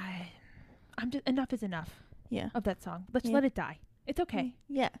I'm just enough is enough Yeah. of that song. Let's Yeah. let it die. It's okay.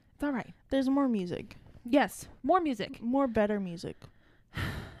 Yeah. It's all right. There's more music. Yes, more music. More better music.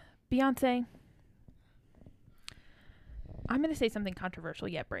 Beyonce. I'm going to say something controversial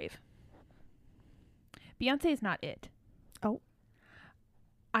yet brave. Beyonce is not it. Oh.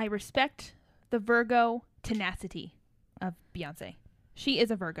 I respect the Virgo tenacity of Beyonce. She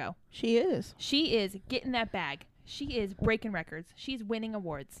is a Virgo. She is. She is getting that bag. She is breaking records. She's winning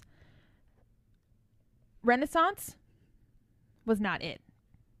awards. Renaissance was not it.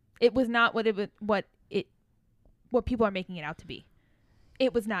 It was not what people are making it out to be.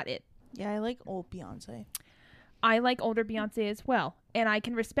 It was not it. Yeah, I like old Beyonce. I like older Beyonce as well. And I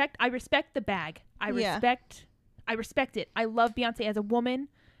respect the bag. I respect it. I love Beyonce as a woman,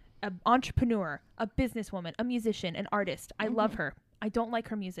 an entrepreneur, a businesswoman, a musician, an artist. I love her. I don't like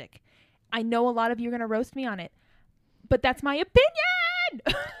her music. I know a lot of you are going to roast me on it, but that's my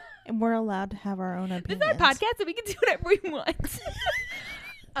opinion. And we're allowed to have our own This opinions. is our podcast, so we can do whatever we want.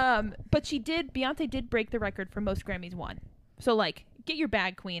 But Beyonce did break the record for most Grammys won. So like, get your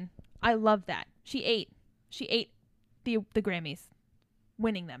bag, queen. I love that. She ate the Grammys,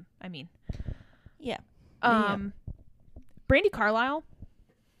 winning them. I mean, Yeah. Brandi Carlile,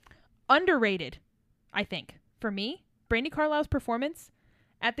 underrated, I think. For me, Brandi Carlile's performance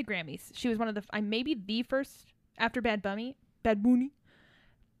at the Grammys. She was one of maybe the first after Bad Bunny.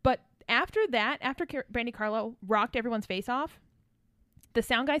 But after that, after Brandi Carlile rocked everyone's face off, the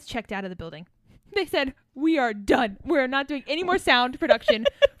sound guys checked out of the building. They said, "We are done. We're not doing any more sound production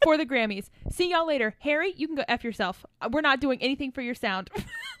for the Grammys. See y'all later. Harry, you can go F yourself. We're not doing anything for your sound."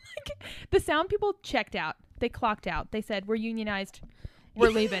 Like, the sound people checked out. They clocked out. They said, "We're unionized. We're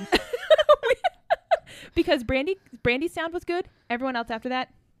leaving." Because Brandy's sound was good. Everyone else after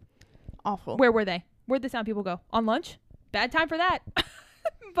that, Awful. where were they? Where'd the sound people go? On lunch? Bad time for that.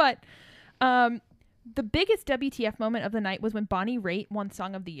 But the biggest WTF moment of the night was when Bonnie Raitt won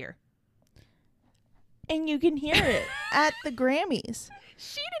Song of the Year. And you can hear it at the Grammys.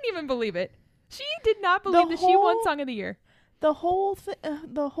 She didn't even believe it. She did not believe that she won Song of the Year. The whole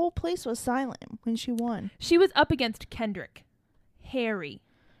place was silent when she won. She was up against Kendrick, Harry,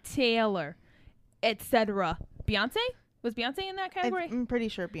 Taylor, etc. Beyonce? Was Beyonce in that category? I'm pretty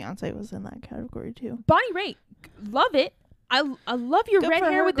sure Beyonce was in that category too. Bonnie Raitt, love it. I love your Good red for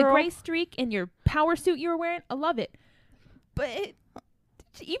hair her, with girl. the gray streak and your power suit you were wearing. I love it. But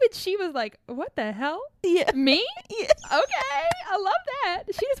even she was like, "What the hell? Yeah. Me? Yeah. Okay, I love that."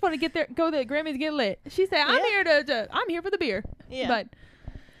 She just want to go to the Grammys, get lit. She said, "I'm Yeah. here I'm here for the beer." Yeah. But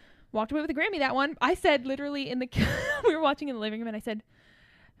Walked away with a Grammy that one. I said literally in the we were watching in the living room and I said,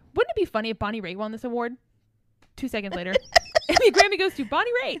 wouldn't it be funny if Bonnie Raitt won this award? 2 seconds later. And the Grammy goes to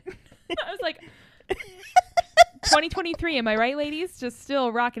Bonnie Raitt. I was like, 2023, am I right, ladies? Just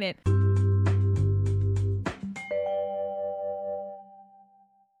still rocking it.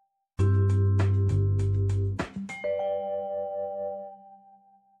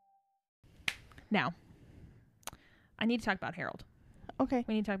 Now, I need to talk about Harold. Okay.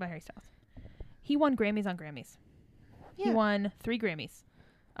 We need to talk about Harry Styles. He won Grammys on Grammys. Yeah. He won 3 Grammys.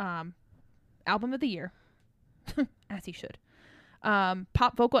 Album of the Year, as he should.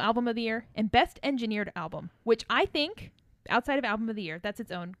 Pop Vocal Album of the Year, and Best Engineered Album, which I think, outside of Album of the Year, that's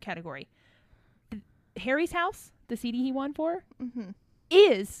its own category. Harry's House, the CD he won for,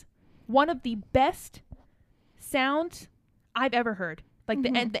 is one of the best sounds I've ever heard. Like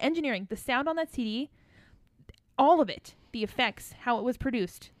the engineering, the sound on that CD, all of it, the effects, how it was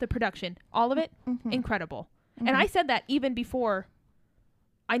produced, the production, all of it, incredible. And I said that even before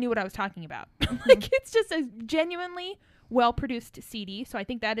I knew what I was talking about. Like, it's just a genuinely well-produced CD. So I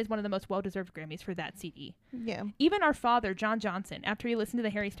think that is one of the most well-deserved Grammys for that CD. Yeah. Even our father, John Johnson, after he listened to the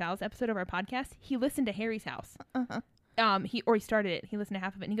Harry Styles episode of our podcast, he listened to Harry's House. He started it. He listened to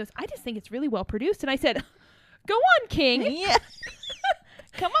half of it, and he goes, "I just think it's really well-produced." And I said, "Go on, King." Yeah.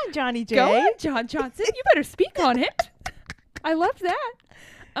 Come on, Johnny J. Go on, John Johnson. You better speak on it. I loved that.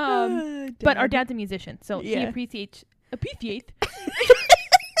 But our dad's a musician, so he appreciates.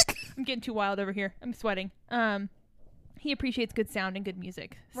 I'm getting too wild over here. I'm sweating. He appreciates good sound and good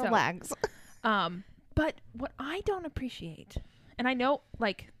music. So, relax. but what I don't appreciate, and I know,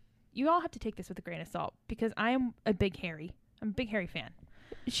 like, you all have to take this with a grain of salt because I am a big Harry. I'm a big Harry fan.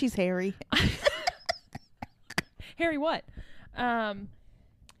 She's Harry. Harry what?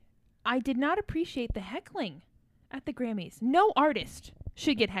 I did not appreciate the heckling at the Grammys. No artist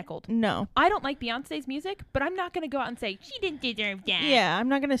should get heckled. No. I don't like Beyonce's music, but I'm not going to go out and say, she didn't deserve that. Yeah, I'm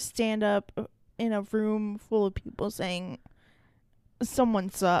not going to stand up in a room full of people saying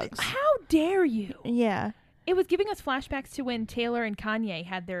someone sucks. How dare you? Yeah. It was giving us flashbacks to when Taylor and Kanye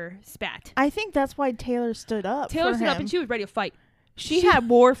had their spat. I think that's why Taylor stood up. Taylor for stood him. up and she was ready to fight. She had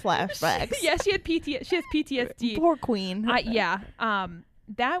war flashbacks. Yeah, she has PTSD. Poor queen. Yeah.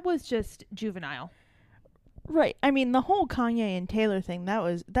 That was just juvenile. Right. I mean, the whole Kanye and Taylor thing,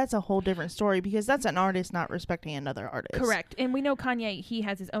 that's a whole different story because that's an artist not respecting another artist. Correct. And we know Kanye, he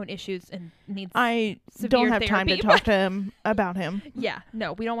has his own issues and needs I severe don't have time therapy. to talk to him about him. Yeah.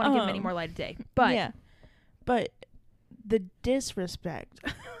 No, we don't want to give him any more light of day. But yeah. But the disrespect.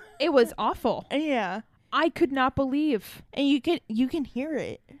 It was awful. Yeah. I could not believe. And you can hear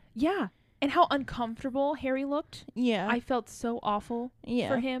it. Yeah. And how uncomfortable Harry looked. Yeah. I felt so awful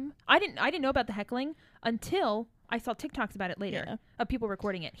for him. I didn't know about the heckling until I saw TikToks about it later of people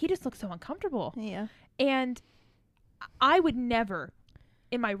recording it. He just looked so uncomfortable. Yeah. And I would never,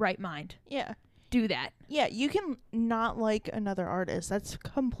 in my right mind, do that. Yeah, you can not like another artist. That's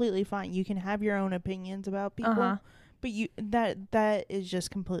completely fine. You can have your own opinions about people. But that is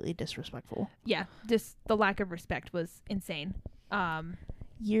just completely disrespectful. Yeah, just the lack of respect was insane.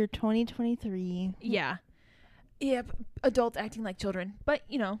 Year 2023. Yeah. Yeah, adults acting like children. But,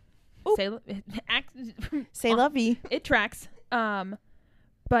 you know, say lovey. It tracks. But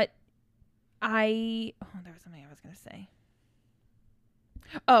there was something I was going to say.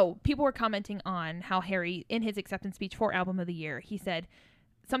 Oh, people were commenting on how Harry, in his acceptance speech for Album of the Year, he said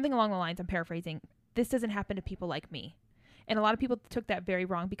something along the lines, I'm paraphrasing, "This doesn't happen to people like me." And a lot of people took that very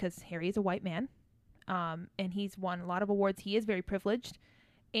wrong because Harry is a white man. And he's won a lot of awards. He is very privileged.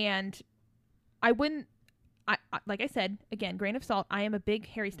 And I like I said, again, grain of salt, I am a big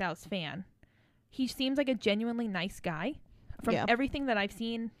Harry Styles fan. He seems like a genuinely nice guy. From everything that I've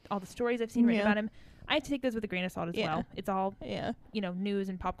seen, all the stories I've seen written about him, I have to take this with a grain of salt as well. It's all, news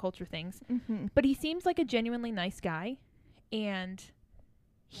and pop culture things. But he seems like a genuinely nice guy. And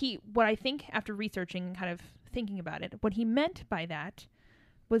what I think after researching and kind of thinking about it, what he meant by that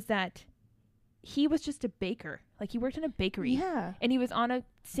was that he was just a baker. Like, he worked in a bakery. Yeah. And he was on a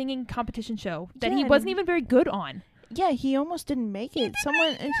singing competition show that he wasn't even very good on. Yeah, he almost didn't make it.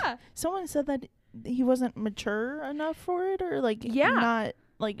 Someone said that he wasn't mature enough for it, or not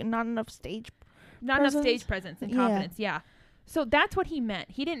enough stage enough stage presence and confidence. Yeah. So that's what he meant.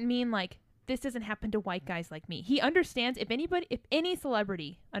 He didn't mean like, this doesn't happen to white guys like me. He understands if any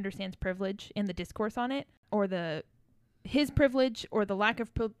celebrity understands privilege in the discourse on it, or his privilege or the lack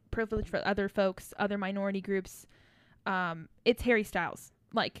of privilege for other folks, other minority groups, it's Harry Styles.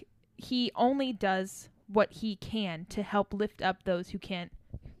 Like, he only does what he can to help lift up those who can't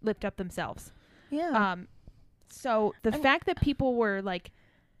lift up themselves. Yeah. So the fact that people were like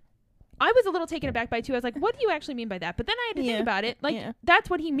I was a little taken aback by it too. I was like, what do you actually mean by that? But then I had to think about it. Like, that's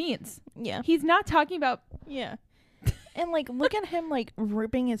what he means. Yeah. He's not talking about... Yeah. And, like, look at him, like,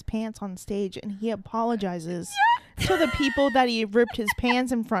 ripping his pants on stage, and he apologizes to the people that he ripped his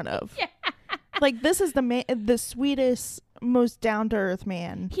pants in front of. Yeah. Like, this is the sweetest, most down-to-earth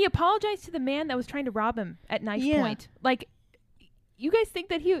man. He apologized to the man that was trying to rob him at knife point. Like, you guys think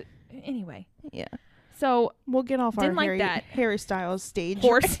that he... Anyway. Yeah. So... We'll get off our Harry Styles stage.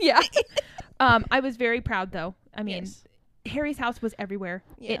 Horse, yeah. I was very proud, though. I mean... Yes. Harry's House was everywhere.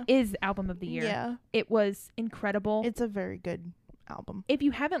 Yeah. It is album of the year. Yeah. It was incredible. It's a very good album. If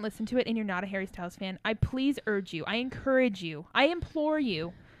you haven't listened to it and you're not a Harry Styles fan, I please urge you, I encourage you, I implore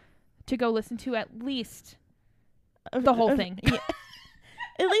you to go listen to at least the whole thing. Yeah.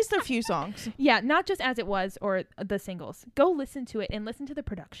 At least a few songs. Yeah, not just As It Was or the singles. Go listen to it and listen to the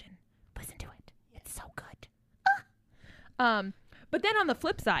production. Listen to it. It's so good. But then on the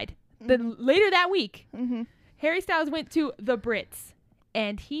flip side, later that week, Harry Styles went to the Brits,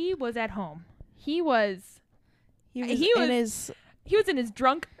 and he was at home. He was in his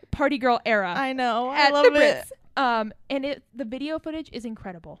drunk party girl era. I know. I love the it. Brits. And the video footage is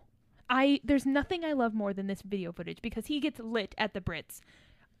incredible. There's nothing I love more than this video footage because he gets lit at the Brits.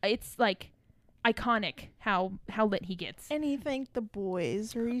 It's like iconic how lit he gets. And he thanked the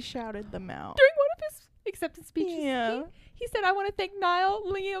boys, or he shouted them out during one of his acceptance speeches. Yeah. He said, "I want to thank Niall,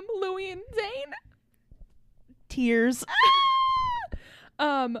 Liam, Louis, and Zayn." Tears.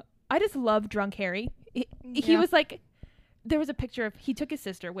 I just love drunk Harry. He was like, there was a picture of, he took his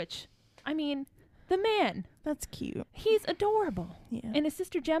sister, which, I mean, the man. That's cute. He's adorable. Yeah. And his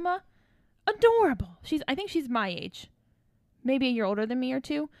sister Gemma, adorable. I think she's my age. Maybe a year older than me or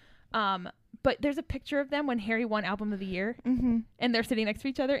two. But there's a picture of them when Harry won Album of the Year. And they're sitting next to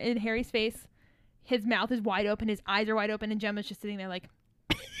each other. In Harry's face, his mouth is wide open, his eyes are wide open, and Gemma's just sitting there like,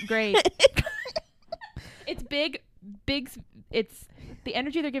 great. It's big, it's the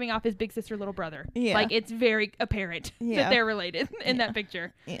energy they're giving off is big sister, little brother. Yeah. Like, it's very apparent that they're related in that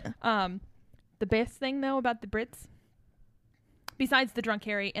picture. Yeah. The best thing, though, about the Brits, besides the drunk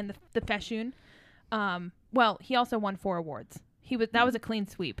Harry and the fashion, well, he also won 4 awards. That was a clean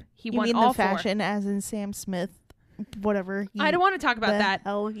sweep. He won all 4. Fashion, as in Sam Smith, whatever. I don't want to talk about that.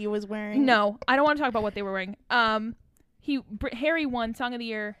 Hell he was wearing. No, I don't want to talk about what they were wearing. Harry won Song of the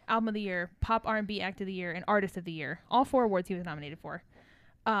Year, Album of the Year, Pop R&B Act of the Year, and Artist of the Year. All 4 awards he was nominated for.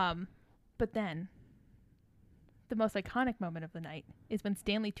 But then, the most iconic moment of the night is when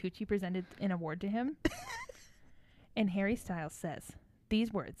Stanley Tucci presented an award to him. And Harry Styles says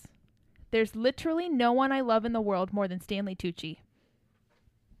these words: "There's literally no one I love in the world more than Stanley Tucci."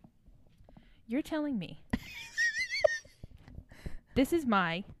 You're telling me this is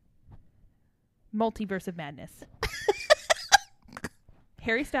my multiverse of madness.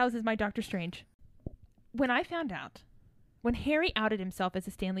 Harry Styles is my Doctor Strange. When Harry outed himself as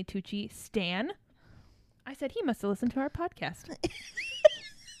a Stanley Tucci stan, I said he must have listened to our podcast.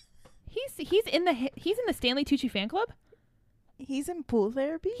 He's in the Stanley Tucci fan club. He's in pool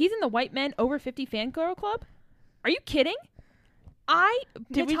therapy. He's in the White Men Over 50 fan girl club. Are you kidding?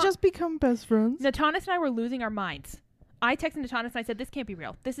 Did we just become best friends? Natanis and I were losing our minds. I texted Natanis and I said, "This can't be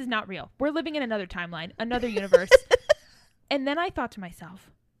real. This is not real. We're living in another timeline, another universe." And then I thought to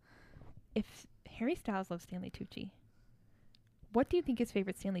myself, if Harry Styles loves Stanley Tucci, what do you think his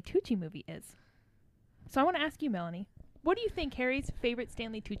favorite Stanley Tucci movie is? So I want to ask you, Melanie, what do you think Harry's favorite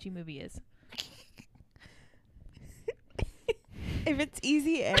Stanley Tucci movie is? If it's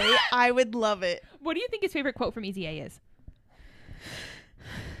Easy A, I would love it. What do you think his favorite quote from Easy A is?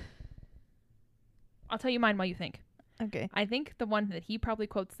 I'll tell you mine while you think. Okay. I think the one that he probably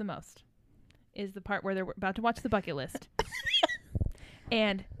quotes the most is the part where they're about to watch The Bucket List.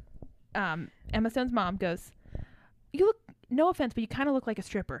 And Emma Stone's mom goes, "You look, no offense, but you kind of look like a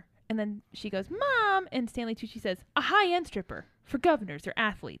stripper." And then she goes, "Mom," and Stanley Tucci says, "A high-end stripper for governors or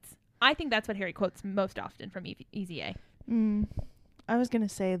athletes." I think that's what Harry quotes most often from Easy A. I was going to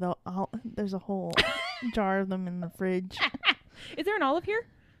say, though, there's a whole jar of them in the fridge. Is there an olive here?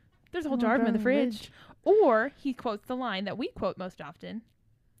 There's a whole jar of them in the fridge. Or he quotes the line that we quote most often.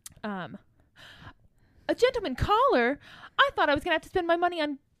 "A gentleman caller? I thought I was going to have to spend my money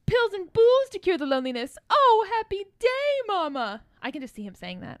on pills and booze to cure the loneliness. Oh, happy day, mama." I can just see him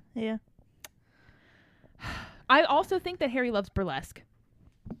saying that. Yeah. I also think that Harry loves burlesque.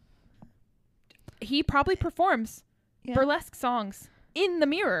 He probably performs burlesque songs in the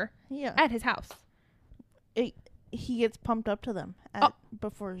mirror at his house. He gets pumped up to them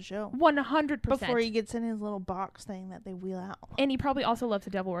before his show. 100%. Before he gets in his little box thing that they wheel out. And he probably also loves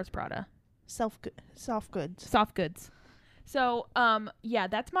The Devil Wears Prada. Soft goods. Soft goods. So, yeah,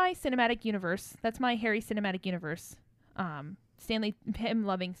 that's my cinematic universe. That's my Harry cinematic universe. Him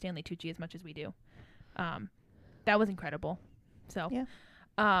loving Stanley Tucci as much as we do. That was incredible. So, Yeah.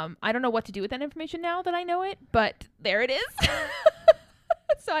 I don't know what to do with that information now that I know it, but there it is.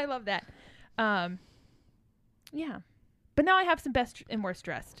 So I love that. Yeah. But now I have some best and worst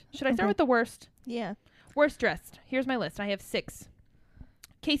dressed. Should I start Okay. with the worst? Yeah. Worst dressed. Here's my list. I have 6.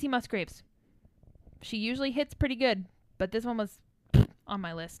 Casey Musgraves. She usually hits pretty good, but this one was on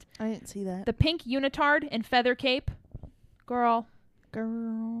my list. I didn't see that. The pink unitard and feather cape. Girl,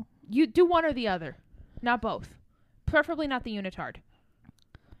 Girl. you do one or the other, not both. Preferably not the unitard.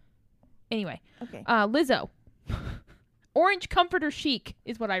 Anyway, Okay. Lizzo. Orange comforter chic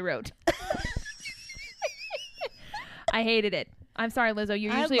is what I wrote. I hated it. I'm sorry, Lizzo.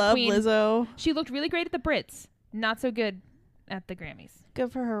 You're usually I a love queen. Lizzo. She looked really great at the Brits. Not so good at the Grammys.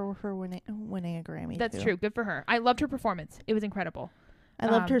 Good for her for winning a Grammy. That's too. true. Good for her. I loved her performance. It was incredible. I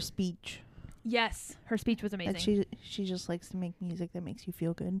loved Um, her speech. Yes, her speech was amazing. Like she just likes to make music that makes you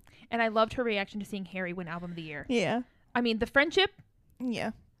feel good. And I loved her reaction to seeing Harry win Album of the Year. Yeah. I mean, the friendship,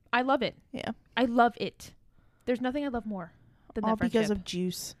 Yeah. I love it. Yeah. I love it. There's nothing I love more than All that friendship. because of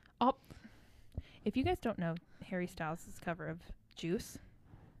Juice. If you guys don't know Harry Styles' cover of Juice,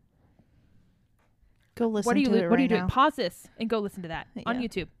 Go listen what are you to it what are you right doing? now. Pause this and go listen to that on Yeah.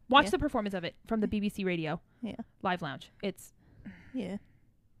 YouTube. Watch Yeah. the performance of it from the BBC Radio Yeah. Live Lounge. It's Yeah.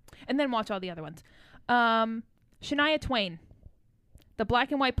 and then watch all the other ones. Shania Twain, the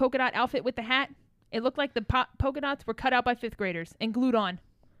black and white polka dot outfit with the hat. It looked like the polka dots were cut out by 5th graders and glued on.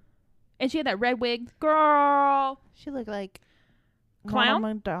 And she had that red wig. Girl, She looked like Clown?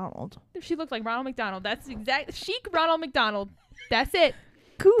 Ronald McDonald. she looked like Ronald McDonald. That's exact chic Ronald McDonald. That's it.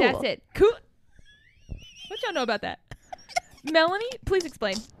 Cool. That's it. Cool. What y'all know about that? Melanie, please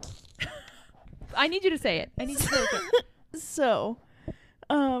explain. I need you to say it. I need you to say it. So,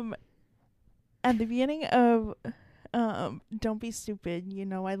 at the beginning of Don't Be Stupid, You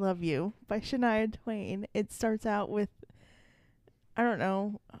Know I Love You by Shania Twain, it starts out with, I don't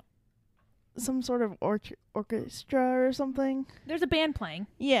know, some sort of orchestra or something. There's a band playing.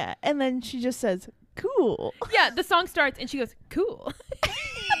 Yeah, and then she just says, cool. Yeah, the song starts and she goes, cool.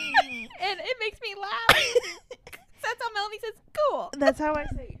 And it makes me laugh. That's how Melanie says cool. That's how I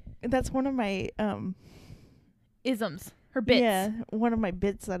say. That's one of my Isms. Her bits. yeah, one of my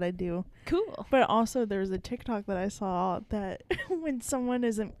bits that I do. Cool. But also there's a TikTok that I saw that you're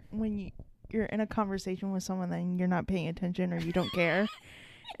in a conversation with someone and you're not paying attention or you don't care.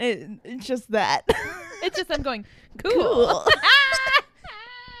 It's just that. It's just them going, cool. Cool.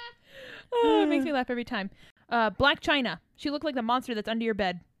 Oh, it makes me laugh every time. Black China. She looked like the monster that's under your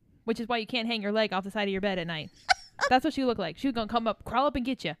bed, which is why you can't hang your leg off the side of your bed at night. That's what she looked like. She was going to crawl up and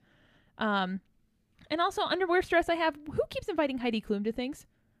get you. And also, underwear stress I have, who keeps inviting Heidi Klum to things?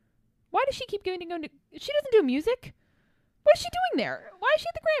 Why does she keep going to... She doesn't do music. What is she doing there? Why is she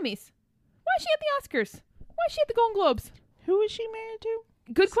at the Grammys? Why is she at the Oscars? Why is she at the Golden Globes? Who is she married to?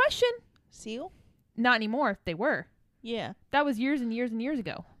 Good question. Seal? Not anymore. They were. Yeah. That was years and years and years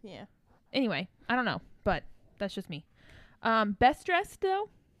ago. Yeah. Anyway, I don't know, but that's just me. Best dressed, though.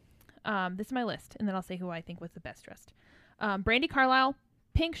 This is my list, and then I'll say who I think was the best dressed. Brandi Carlile,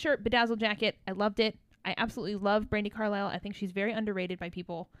 pink shirt, bedazzled jacket. I loved it. I absolutely love Brandi Carlile. I think she's very underrated by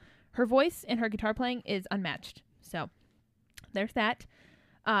people. Her voice and her guitar playing is unmatched. So there's that.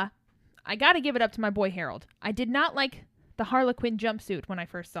 I got to give it up to my boy Harold. I did not like the Harlequin jumpsuit when I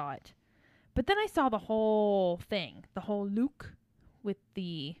first saw it. But then I saw the whole thing, the whole look with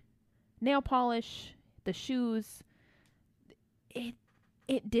the nail polish, the shoes. It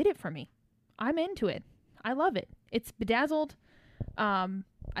did it for me. I'm into it. I love it. It's bedazzled.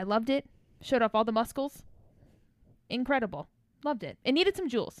 I loved it. Showed off all the muscles. Incredible. Loved it. It needed some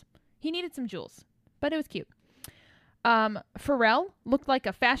jewels. He needed some jewels, but it was cute. Pharrell looked like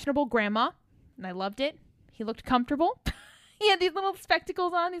a fashionable grandma, and I loved it. He looked comfortable. He had these little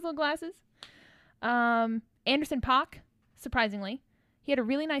spectacles on, these little glasses. Anderson .Paak, surprisingly. He had a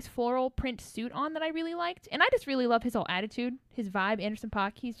really nice floral print suit on that I really liked. And I just really love his whole attitude, his vibe. Anderson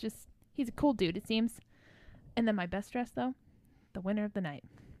 .Paak, he's a cool dude, it seems. And then my best dress, though, the winner of the night.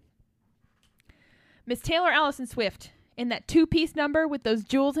 Miss Taylor Allison Swift in that 2-piece number with those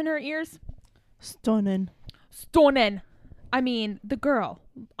jewels in her ears. Stunning. Stunning. I mean, the girl.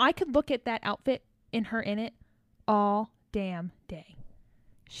 I could look at that outfit and her in it all damn day.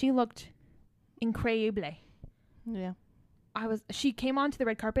 She looked incredible. Yeah. She came onto the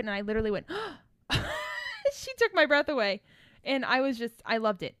red carpet and I literally went, she took my breath away. And I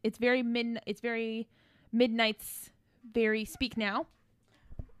loved it. It's very Midnight's, very Speak Now.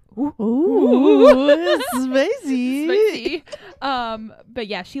 Ooh, spicy. Spicy. But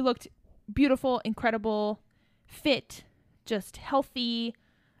yeah, she looked beautiful, incredible, fit, just healthy.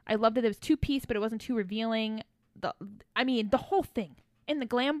 I loved that it was 2-piece, but it wasn't too revealing. The whole thing. And the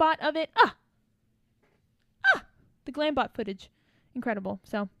glam bot of it. The glam bot footage. Incredible.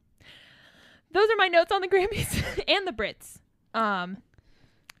 So those are my notes on the Grammys and the Brits.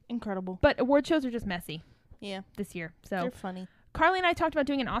 Incredible. But award shows are just messy. Yeah. This year. So They're funny. Carly and I talked about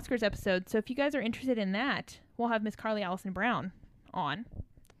doing an Oscars episode. So if you guys are interested in that, we'll have Miss Carly Allison Brown on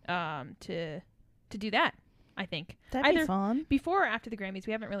to do that, I think. That'd Either be fun. before or after the Grammys.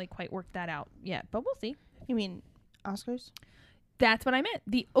 We haven't really quite worked that out yet, but we'll see. You mean Oscars? That's what I meant.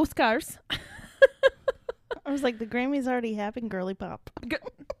 The Oscars. I was like, the Grammys already happened, girly pop.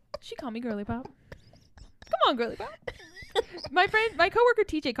 She called me girly pop. Come on, girly pop. My coworker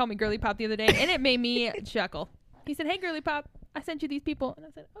TJ called me girly pop the other day, and it made me chuckle. He said, "Hey, girly pop, I sent you these people," and I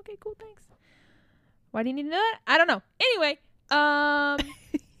said, "Okay, cool, thanks." Why do you need to know that? I don't know. Anyway,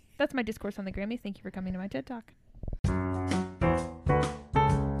 that's my discourse on the Grammys. Thank you for coming to my TED Talk.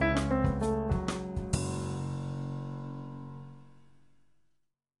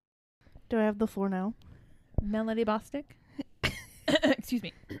 Do I have the floor now? Melody Bostic. Excuse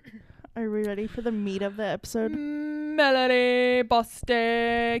me. Are we ready for the meat of the episode? Melody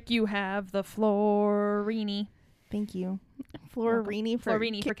Bostic, you have the Florini. Thank you. Florini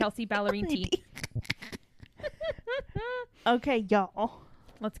for Kelsey Ballerini. Okay, y'all.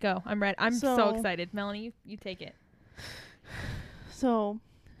 Let's go. I'm ready. I'm so excited. Melanie, you take it. So,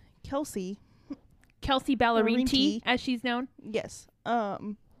 Kelsey Ballerini, as she's known. Yes.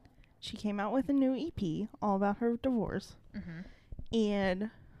 She came out with a new EP all about her divorce. Mm-hmm.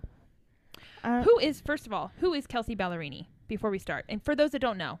 And who is Kelsey Ballerini before we start? And for those that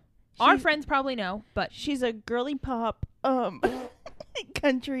don't know, our friends probably know, but she's a girly pop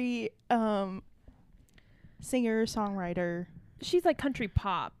country singer, songwriter. She's like country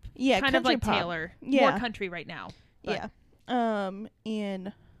pop. Yeah, kind of like pop. Taylor. Yeah. More country right now. Yeah.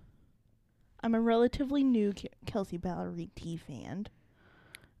 And I'm a relatively new Kelsey Ballerini fan.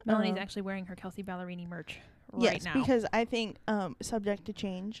 Melanie's actually wearing her Kelsey Ballerini merch right now. Yes, because I think Subject to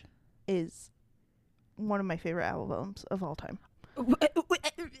Change is one of my favorite albums of all time.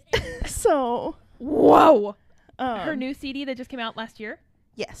 So, whoa! Her new CD that just came out last year?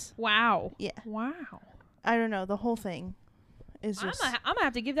 Yes. Wow. Yeah. Wow. I don't know. The whole thing is just... I'm gonna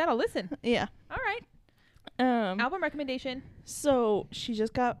have to give that a listen. Yeah. All right. Album recommendation. So, she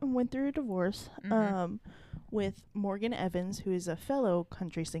just went through a divorce with Morgan Evans, who is a fellow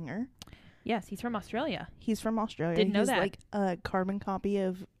country singer. Yes, he's from Australia. He's from Australia. Didn't know he's that. Like a carbon copy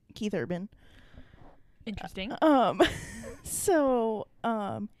of Keith Urban. Interesting.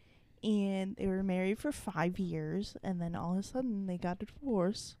 And they were married for 5 years, and then all of a sudden they got a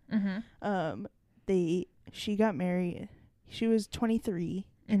divorce. Mm-hmm. She got married. She was 23,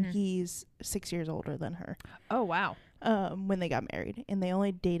 and he's 6 years older than her. Oh wow. When they got married, and they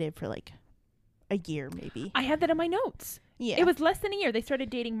only dated for like a year, maybe. I had that in my notes. Yeah. It was less than a year. They started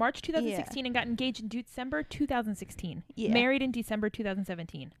dating March 2016 and got engaged in December 2016. Yeah. Married in December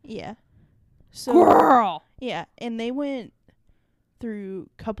 2017. Yeah. So, girl. Yeah, and they went through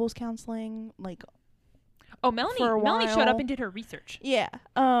couples counseling, like. Oh, Melanie showed up and did her research. Yeah.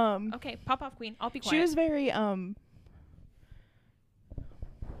 Okay, pop off, queen. I'll be quiet. She was very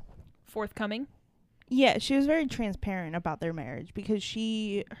forthcoming. Yeah, she was very transparent about their marriage because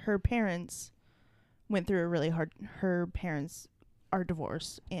her parents went through a really hard. Her parents are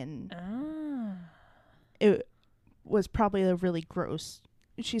divorced, and it was probably a really gross.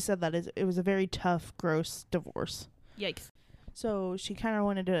 She said that it was a very tough, gross divorce. Yikes. So she kind of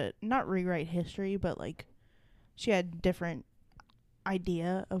wanted to not rewrite history, but like she had a different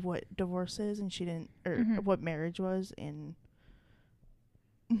idea of what divorce is, and she didn't, or what marriage was, and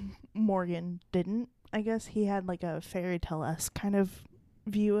Morgan didn't. I guess he had like a fairy tale-esque kind of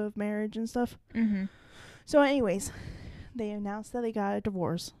view of marriage and stuff. Mm-hmm. So anyways, they announced that they got a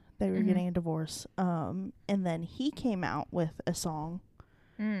divorce. They were getting a divorce. And then he came out with a song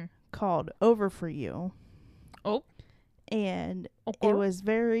called Over For You. Oh. And it was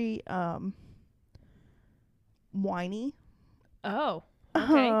very whiny. Oh.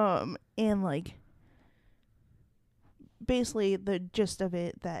 Okay. And like basically the gist of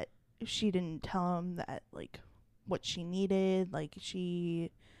it that she didn't tell him that like what she needed, like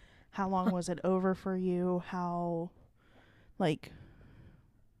how long was it over for you, how like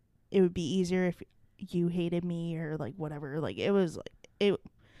it would be easier if you hated me or like whatever. Like it was like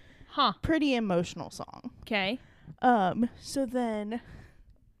pretty emotional song. Okay. So then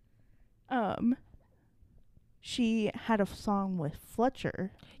she had a song with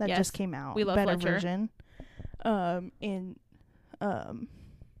Fletcher that Yes, just came out. we love better Fletcher. version. And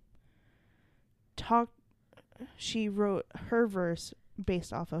she wrote her verse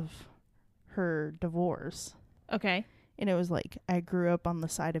based off of her divorce. Okay. And it was like, I grew up on the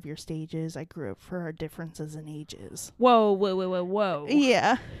side of your stages. I grew up for our differences in ages. Whoa.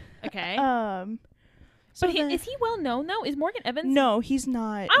 Yeah. Okay. So but then- is he well known though? Is Morgan Evans? No, he's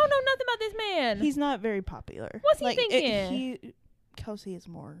not. I don't know nothing about this man. He's not very popular. What's he thinking? Kelsey is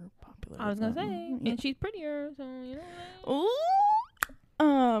more popular. I was gonna than- say, yeah. and she's prettier, so you know.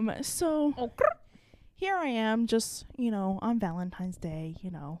 Ooh. So Oh. here I am, just on Valentine's Day,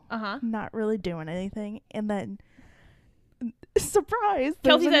 Uh-huh. not really doing anything, and then surprise,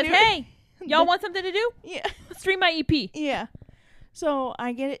 Kelsey there's a says, new- "Hey, y'all want something to do? Yeah, Stream my EP." yeah. So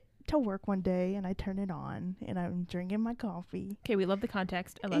I get it to work one day, and I turn it on, and I'm drinking my coffee. Okay, we love the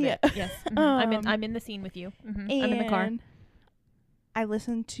context. I love Yeah. it. Yes. Mhm. Um, I'm in the scene with you. I'm And in the car. I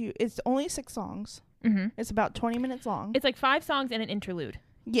listen to. It's only 6 songs. It's about 20 minutes long. It's like 5 songs and an interlude.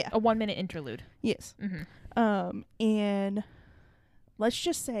 Yeah. A 1-minute interlude. Yes. Mhm. And let's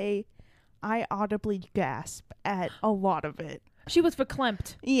just say I audibly gasp at a lot of it. She was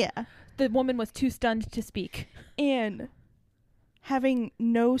verklempt. Yeah. The woman was too stunned to speak. And having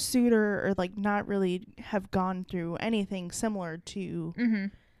no suitor or like not really have gone through anything similar to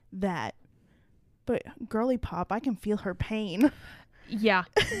that. But girly pop, I can feel her pain. Yeah.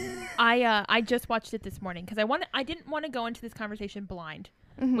 I just watched it this morning because I didn't want to go into this conversation blind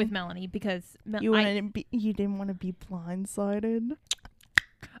with Melanie because You didn't want to be blindsided.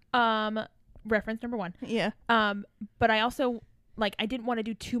 reference number 1. Yeah. But I also I didn't want to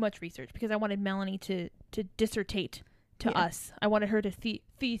do too much research because I wanted Melanie to dissertate to us. I wanted her to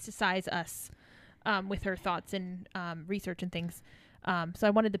thesisize us with her thoughts and research and things. So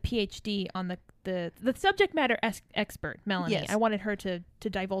I wanted the PhD on the subject matter expert, Melanie. Yes. I wanted her to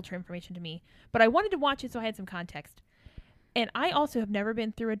divulge her information to me. But I wanted to watch it so I had some context. And I also have never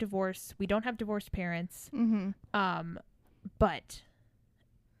been through a divorce. We don't have divorced parents. But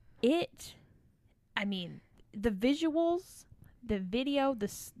the visuals, the video,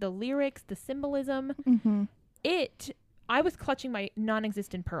 the lyrics, the symbolism, I was clutching my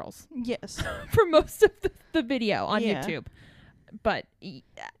non-existent pearls Yes. for most of the video on Yeah. YouTube. But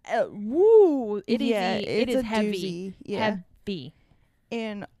woo, it it's is a heavy. doozy. Yeah. Heavy.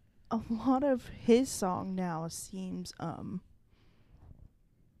 And a lot of his song now seems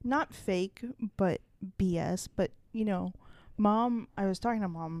not fake but BS. But Mom, I was talking to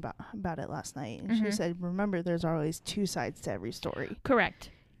Mom about it last night, and she said, "Remember, there's always 2 sides to every story." Correct.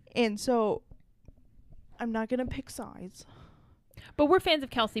 And so, I'm not gonna pick sides. But we're fans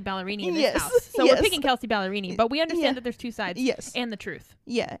of Kelsey Ballerini in this Yes. house. So Yes. we're picking Kelsey Ballerini. But we understand Yeah. that there's 2 sides. Yes. And the truth.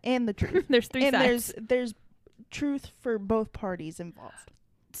 Yeah, and the truth. There's 3 and sides. there's truth for both parties involved.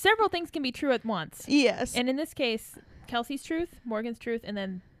 Several things can be true at once. Yes. And in this case, Kelsey's truth, Morgan's truth, and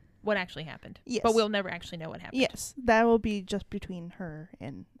then what actually happened. Yes. But we'll never actually know what happened. Yes, that will be just between her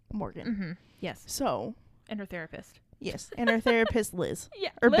and Morgan. Mm-hmm. Yes. So, And her therapist. yes, and her therapist Liz Yeah.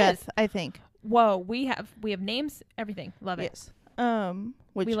 or Liz. Beth, I think. Whoa, we have names, everything. Love it. Yes.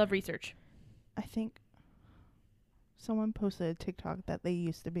 Which We love research. I think someone posted a TikTok that they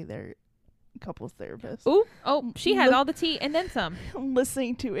used to be their couples therapist. Ooh, oh, she has Look- all the tea and then some.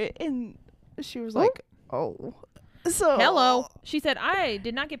 Listening to it, and she was like, "Oh, so Hello. She said, I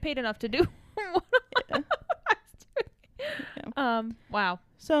did not get paid enough to do what I was doing. Wow.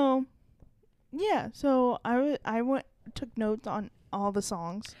 So, yeah. So I took notes on all the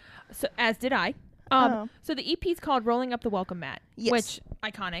songs. So as did I. Oh. So the EP's called Rolling Up the Welcome Mat, Yes. which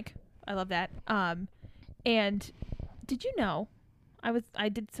iconic. I love that. And did you know I looked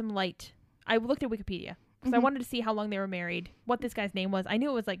at Wikipedia because I Mhm. wanted to see how long they were married, what this guy's name was. I knew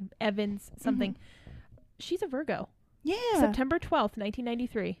it was like Evans something. She's a Virgo. Yeah. September 12th,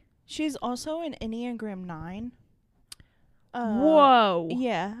 1993. She's also an Enneagram 9. Whoa.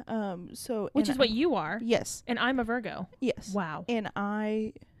 Yeah. So Which and is what you are. Yes. And I'm a Virgo. Yes. Wow. And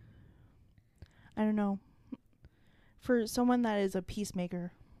I don't know. For someone that is a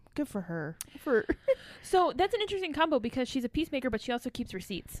peacemaker, good for her. So that's an interesting combo because she's a peacemaker, but she also keeps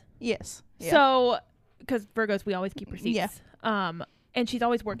receipts. Yes. Yeah. So, because Virgos, we always keep receipts. Yeah. And she's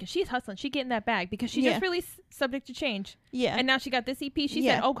always working. She's hustling. She's getting that bag because she Yeah. just released Subject to Change. yeah. And now she got this EP. She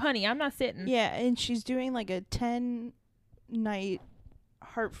Yeah. said, oh, honey, I'm not sitting. Yeah, and she's doing like a 10-night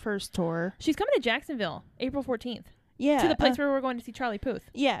Heart First tour. She's coming to Jacksonville, April 14th. Yeah. To the place where we're going to see Charlie Puth.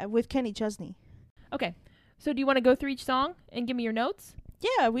 Yeah, with Kenny Chesney. Okay. So do you want to go through each song and give me your notes?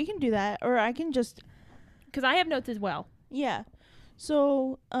 Yeah, we can do that. Or I can just Because I have notes as well. yeah.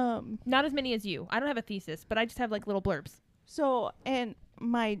 So, Not as many as you. I don't have a thesis, but I just have like little blurbs. and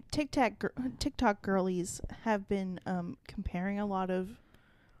my TikTok girlies have been comparing a lot of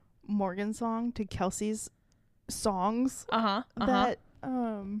Morgan's song to Kelsey's songs that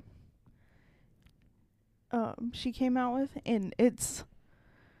she came out with, and it's,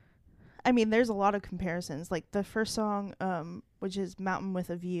 I mean, there's a lot of comparisons. Like the first song, which is Mountain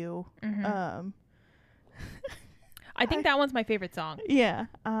with a View. I think that one's my favorite song. Yeah,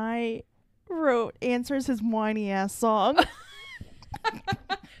 I wrote Answers his whiny ass song.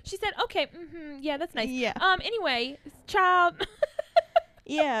 She said, okay, yeah, that's nice. Yeah. Anyway, child.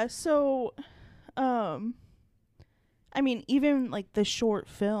 Yeah, so, I mean, even like the short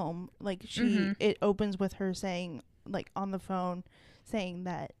film, like it opens with her saying, like on the phone, saying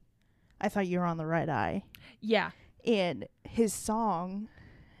that I thought you were on the right eye. Yeah. And his song,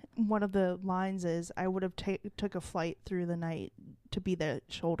 one of the lines is, I would have took a flight through the night to be the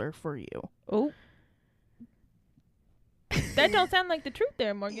shoulder for you. Oh. That don't sound like the truth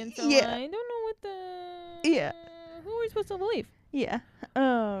there, Morgan. So Yeah. I don't know what the... Yeah. Who are we supposed to believe? Yeah.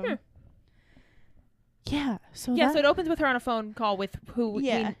 Yeah. So So it opens with her on a phone call with who we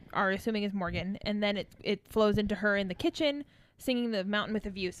Yeah. are assuming is Morgan, and then it flows into her in the kitchen singing the Mountain with a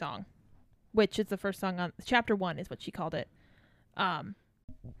View song, which is the first song on chapter 1 is what she called it.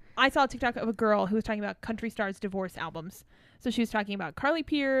 I saw a TikTok of a girl who was talking about country stars' divorce albums. So she was talking about Carly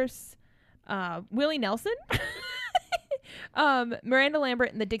Pierce, Willie Nelson, Miranda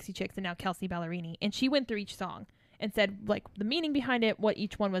Lambert, and the Dixie Chicks, and now Kelsey Ballerini. And she went through each song and said like the meaning behind it, what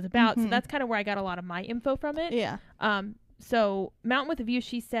each one was about. So that's kind of where I got a lot of my info from it. Yeah. So Mountain with a View,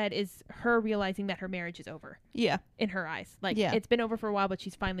 she said, is her realizing that her marriage is over. Yeah. In her eyes. Like, Yeah. it's been over for a while, but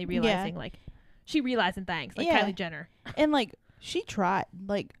she's finally realizing, like, she realizing things, like Yeah. Kylie Jenner. And like she tried,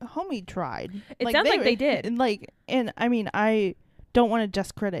 like homie tried. It sounds like they did. And like, and I mean, I don't want to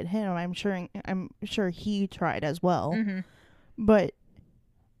discredit him. I'm sure he tried as well. But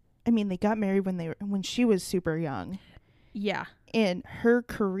I mean, they got married when she was super young. Yeah. And her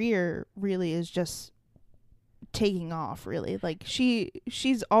career really is just taking off, really. Like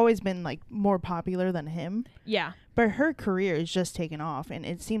she's always been like more popular than him. Yeah. But her career is just taking off, and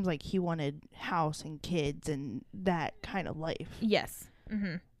it seems like he wanted house and kids and that kind of life. Yes.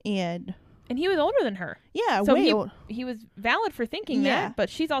 And he was older than her. yeah, So way he, old. he was valid for thinking Yeah. that, but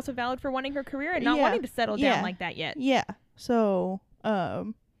she's also valid for wanting her career and not Yeah. wanting to settle Yeah. down like that yet. Yeah. So,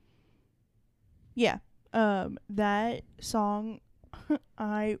 that song,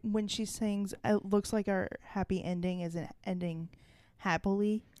 when she sings, it looks like our happy ending isn't ending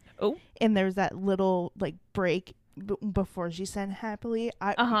happily. Oh. And there's that little like break before she said happily.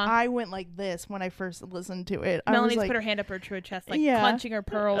 I went like this when I first listened to it. Melanie I was just like, put her hand up to her chest, like Yeah. clenching her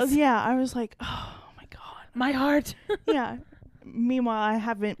pearls. yeah, I was like, oh my God. My heart. Yeah. Meanwhile, I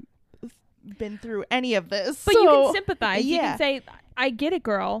haven't been through any of this. But so, you can sympathize. You yeah. can say, I get it,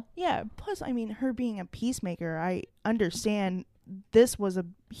 girl. Yeah. Plus, I mean, her being a peacemaker, I understand this was a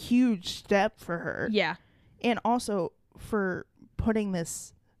huge step for her. Yeah. And also for putting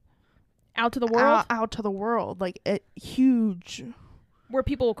this Out to the world. out to the world. Like, a huge. Where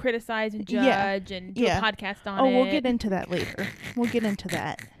people will criticize and Yeah. judge and do a podcast on it. Oh, we'll get into that later. We'll get into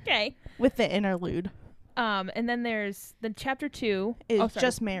that Okay. with the interlude. And then there's the chapter 2 Is oh, sorry.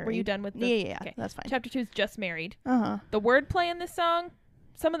 Just Married. Were you done with the Yeah, Okay. that's fine. Chapter 2 is Just Married. Uh-huh. The wordplay in this song,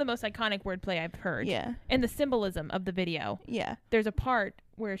 some of the most iconic wordplay I've heard. Yeah. And the symbolism of the video. Yeah. There's a part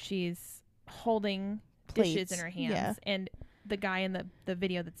where she's holding dishes Plates. in her hands, Yeah. and the guy in the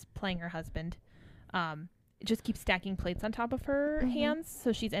video that's playing her husband just keeps stacking plates on top of her hands,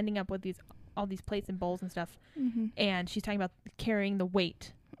 so she's ending up with all these plates and bowls and stuff. And she's talking about carrying the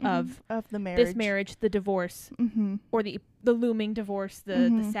weight of the marriage. this marriage, the divorce, or the looming divorce,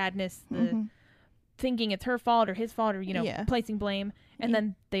 the sadness, the thinking it's her fault or his fault, or Yeah. placing blame, and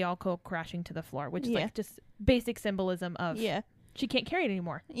then they all go crashing to the floor, which is like just basic symbolism of she can't carry it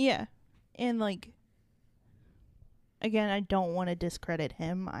anymore. Yeah. And like, again, I don't want to discredit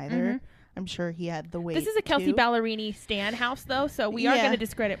him either. I'm sure he had the weight. This is a Kelsey too. Ballerini stan house, though, so we are Yeah. going to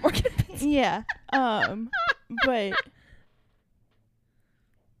discredit Morgan. Yeah. But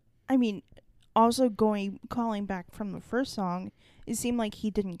I mean, also calling back from the first song, it seemed like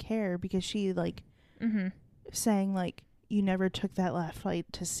he didn't care because she like sang like, you never took that last flight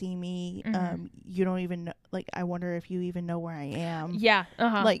to see me. You don't even know, like, I wonder if you even know where I am. Yeah.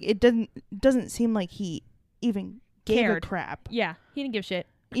 Like, it doesn't seem like he even gave Cared. a crap. Yeah. He didn't give a shit.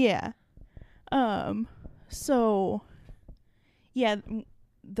 Yeah. So yeah,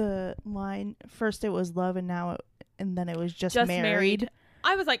 the line, first it was love and then it was just married.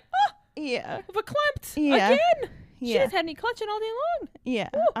 I was like, Yeah. verklempt Yeah. again. She Yeah. just had me clutching all day long. Yeah.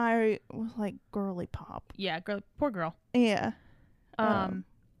 Woo. I was like girly pop. Yeah, girl, poor girl. Yeah. And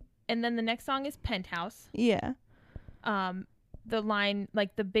then the next song is Penthouse. Yeah. The line,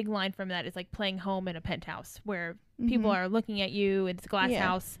 like the big line from that is like playing home in a penthouse where people are looking at you. It's a glass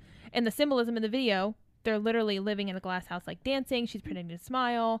house. And the symbolism in the video, they're literally living in a glass house, like dancing. She's pretending to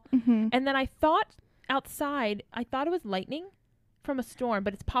smile. And then I thought outside, I thought it was lightning from a storm,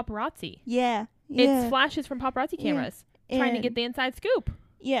 but it's paparazzi. Yeah. It's flashes from paparazzi cameras trying to get the inside scoop.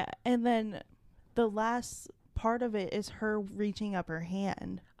 Yeah. And then the last part of it is her reaching up her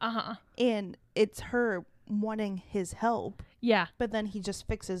hand. And it's her wanting his help. Yeah. But then he just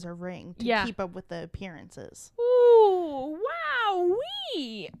fixes her ring to keep up with the appearances. Ooh, wow,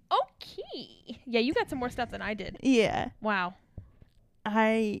 wee. Okay. Yeah, you got some more stuff than I did. Yeah. Wow.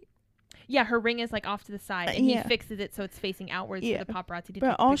 Yeah, her ring is like off to the side, and he fixes it so it's facing outwards for the paparazzi to take a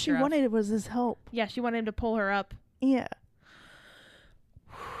picture. But all she wanted was his help. Yeah, she wanted him to pull her up. Yeah.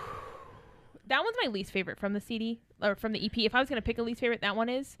 That one's my least favorite from the CD, or from the EP. If I was going to pick a least favorite, that one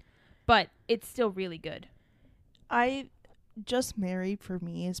is. But it's still really good. Just Married for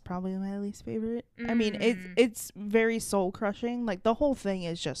me is probably my least favorite. I mean, it's very soul crushing. Like the whole thing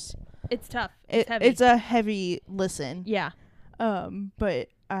is just. It's tough. It's heavy. It's a heavy listen. Yeah. But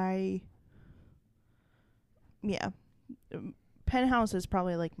Penthouse is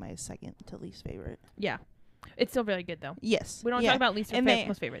probably like my second to least favorite. Yeah. It's still very good though. Yes. We don't talk about least or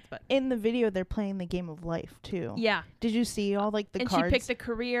most favorites, but in the video they're playing the game of life too. Yeah. Did you see all like the cards? And she picked a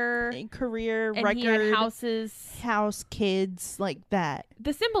career, and record, he had house, kids, like that.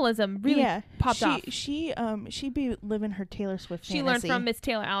 The symbolism really popped off. She be living her Taylor Swift fantasy. She learned from Miss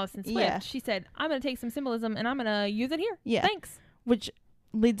Taylor Allison Swift. Yeah. She said, "I'm gonna take some symbolism and I'm gonna use it here." Yeah. Thanks. Which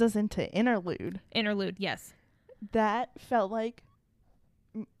leads us into Interlude. Interlude, yes. That felt like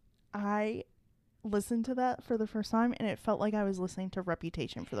I listened to that for the first time and it felt like I was listening to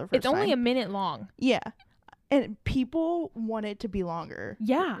Reputation for the first time. It's only a minute long. Yeah. And people want it to be longer.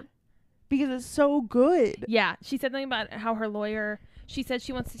 Yeah. Because it's so good. Yeah. She said something about how her lawyer, she said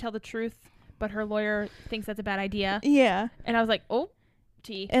she wants to tell the truth, but her lawyer thinks that's a bad idea. Yeah. And I was like, oh,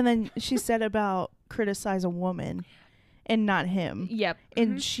 T. And then she said about criticize a woman and not him. Yep.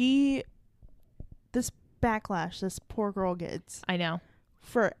 And this backlash this poor girl gets. I know.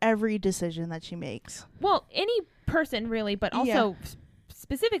 For every decision that she makes. Well, any person really, but also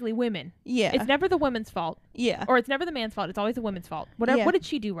specifically women. Yeah. It's never the woman's fault. Yeah. Or it's never the man's fault. It's always the woman's fault. What did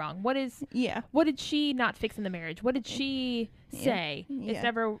she do wrong? What did she not fix in the marriage? What did she say? Yeah. It's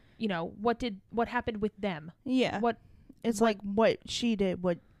never, what happened with them? Yeah. It's like what she did,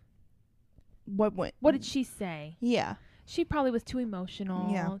 what went. What did she say? Yeah. She probably was too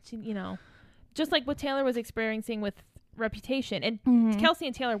emotional. Yeah. She, just like what Taylor was experiencing with Reputation. And Kelsey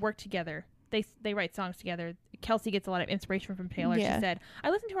and Taylor work together. They write songs together. Kelsey gets a lot of inspiration from Taylor. Yeah. She said, I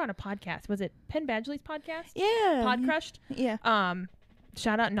listened to her on a podcast. Was it Penn Badgley's podcast? Yeah. Pod Crushed? Yeah.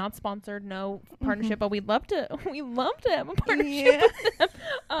 Shout out, not sponsored, no partnership, but we'd love to have a partnership with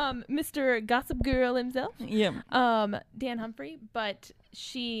them. Mr. Gossip Girl himself. Yeah. Dan Humphrey. But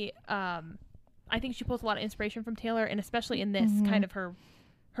she I think she pulls a lot of inspiration from Taylor, and especially in this kind of her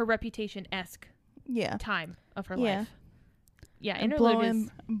Reputation-esque time of her life. Yeah, Interlude is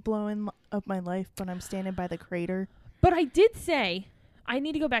blowing up my life, but I'm standing by the crater. But I did say I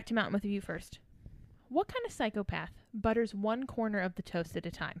need to go back to Mountain with You first. What kind of psychopath butters one corner of the toast at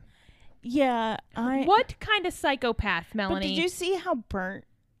a time? Yeah, What kind of psychopath, Melanie? But did you see how burnt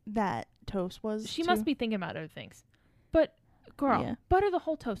that toast was? She must be thinking about other things. But girl, butter the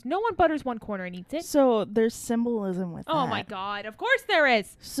whole toast. No one butters one corner and eats it. So there's symbolism with that. Oh my God! Of course there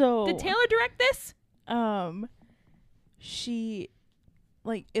is. So did Taylor direct this? She,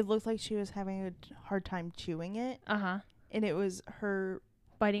 it looked like she was having a hard time chewing it. And it was her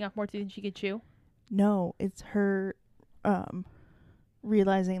biting off more than she could chew. No, it's her,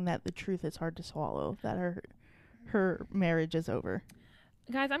 realizing that the truth is hard to swallow. That her marriage is over.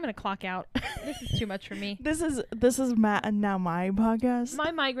 Guys, I'm gonna clock out. This is too much for me. This is now my podcast.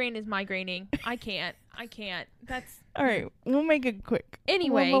 My migraine is migraining. I can't. That's all right. We'll make it quick.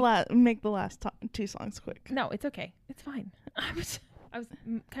 Anyway, we'll make the last two songs quick. No, it's okay. It's fine. I was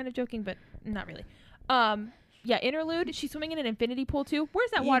kind of joking, but not really. Yeah, Interlude. She's swimming in an infinity pool too.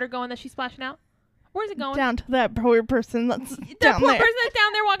 Where's that water going that she's splashing out? Where's it going? Down to that poor person that's down there. That poor person that's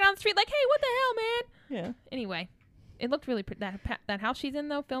down there walking down the street like, hey, what the hell, man? Yeah. Anyway, it looked really pretty. That house she's in,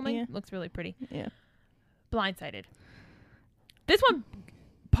 though, filming, looks really pretty. Yeah. Blindsided. This one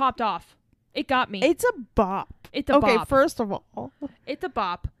popped off. It got me. It's a bop. It's a bop. Okay, first of all. It's a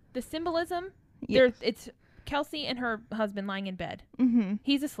bop. The symbolism, it's Kelsey and her husband lying in bed. Mm-hmm.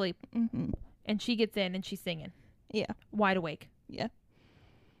 He's asleep. Mm-hmm. And she gets in and she's singing. Yeah. Wide Awake. Yeah.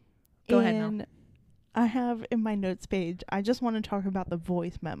 Go ahead, Mel. And I have in my notes page, I just want to talk about the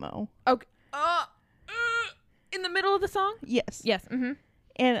voice memo. Okay. In the middle of the song? Yes. Yes. Mm-hmm.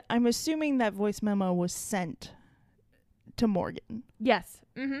 And I'm assuming that voice memo was sent to Morgan. Yes.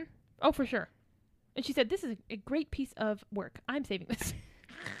 Mm-hmm. Oh, for sure. And she said, "This is a great piece of work. I'm saving this."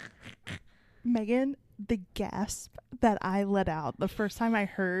 Megan, the gasp that I let out the first time I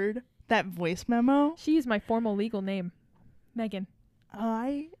heard that voice memo. She used my formal legal name, Megan.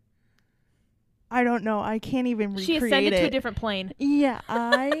 I don't know. I can't even recreate She ascended to a different plane. Yeah,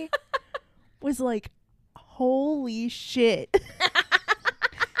 I was like, holy shit.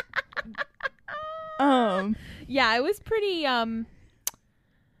 Yeah, it was pretty, the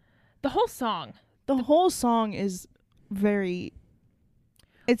whole song. The whole song is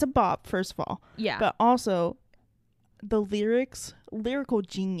it's a bop, first of all. Yeah. But also, the lyrical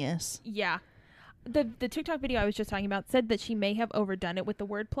genius. Yeah. The TikTok video I was just talking about said that she may have overdone it with the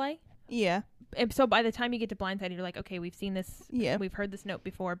wordplay. Yeah. And so by the time you get to Blindside, you're like, okay, we've seen this. Yeah. We've heard this note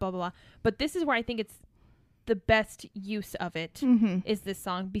before, blah, blah, blah. But this is where I think it's the best use of it is this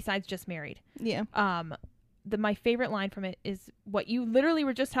song, besides Just Married. Yeah. My favorite line from it is what you literally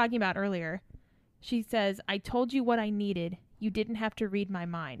were just talking about earlier. She says, "I told you what I needed. You didn't have to read my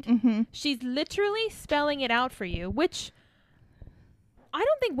mind." Mm-hmm. She's literally spelling it out for you, which I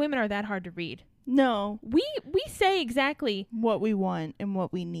don't think women are that hard to read. No. We say exactly what we want and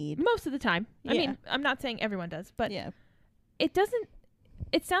what we need. most of the time. I Yeah. mean, I'm not saying everyone does, but yeah. it doesn't.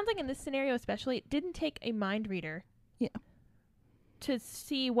 It sounds like in this scenario especially, it didn't take a mind reader to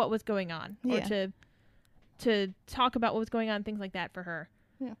see what was going on or to talk about what was going on, things like that for her.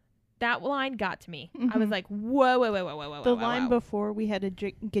 Yeah. That line got to me. I was like, whoa. The line before we had to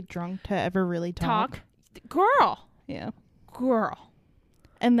get drunk to ever really talk. Girl. Yeah. Girl.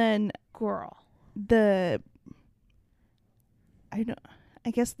 And then Girl. I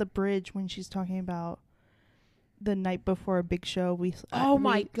guess the bridge when she's talking about the night before a big show,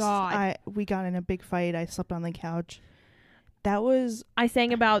 my God. we got in a big fight. I slept on the couch. That was I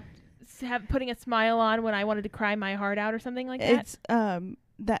sang about putting a smile on when I wanted to cry my heart out or something like that. It's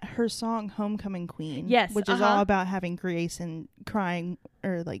that her song Homecoming Queen. Yes, which is all about having grace and crying,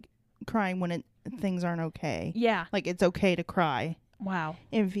 or like crying when things aren't okay. Yeah. Like it's okay to cry. Wow.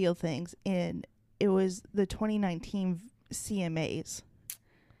 And feel things. And it was the 2019 CMAs.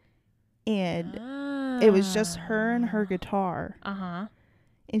 And it was just her and her guitar. Uh-huh.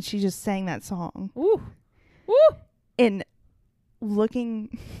 And she just sang that song. Ooh. Woo! And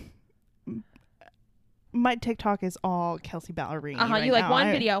looking, my TikTok is all Kelsey Ballerini. Right you like now. one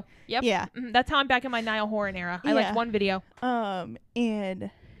video. Yep. Yeah. Mm-hmm. That's how I'm back in my Niall Horan era. I like one video.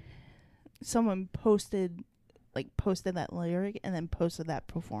 And someone posted that lyric and then posted that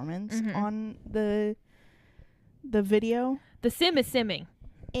performance on the video. The sim is simming.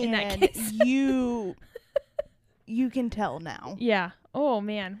 In that And case. you can tell now. Yeah. Oh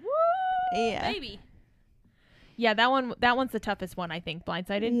man. Woo! Yeah. Baby. Yeah, that one's the toughest one, I think.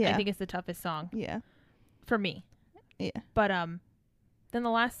 Blindsided. Yeah. I think it's the toughest song. Yeah. For me. Yeah. But then the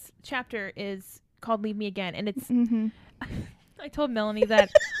last chapter is called Leave Me Again, and it's I told Melanie that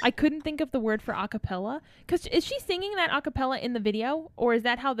I couldn't think of the word for acapella, cuz is she singing that acapella in the video, or is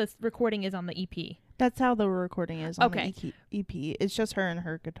that how this recording is on the EP? That's how the recording is on the EP. It's just her and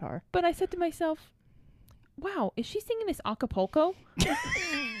her guitar. But I said to myself, wow, is she singing this acapulco?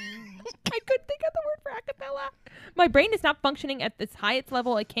 I couldn't think of the word for acapella. My brain is not functioning at this highest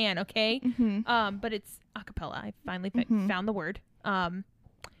level it can, okay? But it's acapella. I finally found the word.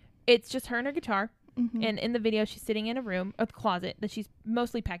 It's just her and her guitar. And in the video, she's sitting in a room, a closet that she's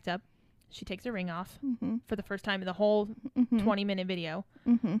mostly packed up. She takes her ring off for the first time in the whole 20-minute video.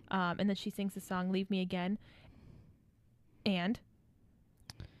 And then she sings the song Leave Me Again. And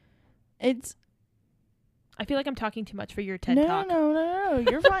I feel like I'm talking too much for your TED Talk. No.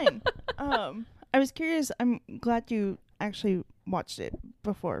 You're fine. I was curious. I'm glad you actually watched it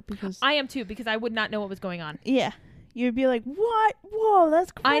before, because I am too, because I would not know what was going on. Yeah. You'd be like, what? Whoa,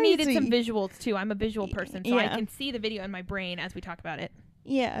 that's crazy. I needed some visuals too. I'm a visual person, so I can see the video in my brain as we talk about it.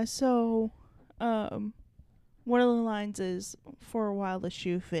 Yeah, so one of the lines is, for a while the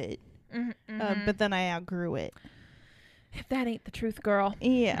shoe fit, but then I outgrew it. If that ain't the truth, girl.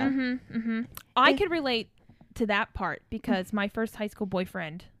 Yeah. I could relate to that part, because my first high school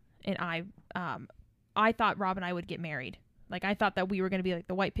boyfriend and I thought Rob and I would get married. Like, I thought that we were going to be like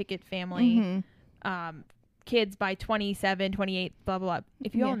the white picket family, kids by 27, 28, blah, blah, blah.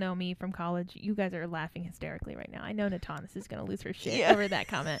 If you all know me from college, you guys are laughing hysterically right now. I know Natanis is going to lose her shit over that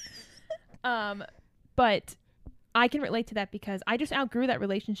comment. But I can relate to that because I just outgrew that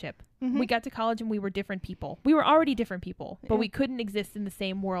relationship. Mhm. We got to college and we were different people. We were already different people, but Yeah. we couldn't exist in the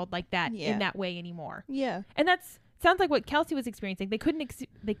same world like that Yeah. in that way anymore. Yeah. And sounds like what Kelsey was experiencing. They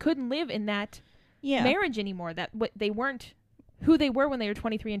couldn't live in that Yeah. marriage anymore. That they weren't who they were when they were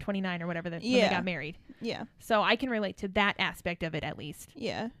 23 and 29 or whatever when they got married. Yeah. So I can relate to that aspect of it at least.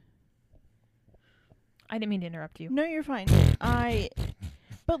 Yeah. I didn't mean to interrupt you. No, you're fine.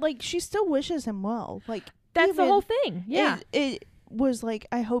 But like, she still wishes him well. Like, That's the even whole thing. Yeah. It was like,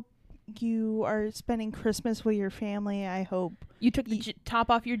 I hope you are spending Christmas with your family. I hope You took the top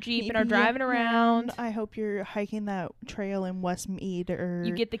off your Jeep and are Yeah, driving around. I hope you're hiking that trail in Westmead, or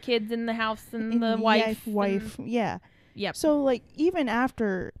You get the kids in the house and and the wife. yeah. Yep. So like, even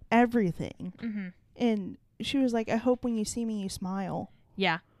after everything, Mm-hmm. and she was like, I hope when you see me, you smile.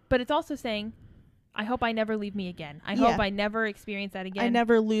 Yeah. But it's also saying, I hope I never leave me again. I hope I never experience that again. I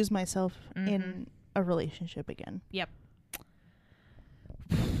never lose myself Mhm. in a relationship again.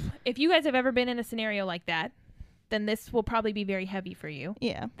 If you guys have ever been in a scenario like that, then this will probably be very heavy for you,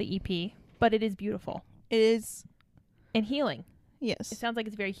 Yeah. the EP. But it is beautiful It is. and healing. It Yes. sounds like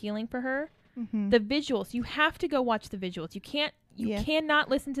it's very healing for her. Mm-hmm. The visuals, you have to go watch the visuals. You cannot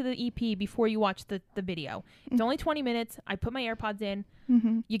listen to the EP before you watch the video. It's only 20 minutes. I put my AirPods in.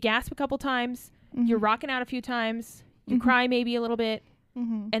 Mm-hmm. You gasp a couple times. Mm-hmm. You're rocking out a few times. You Mhm. cry maybe a little bit.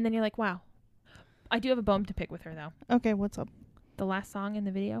 Mm-hmm. And then you're like, wow. I do have a bone to pick with her, though. Okay, what's up? The last song in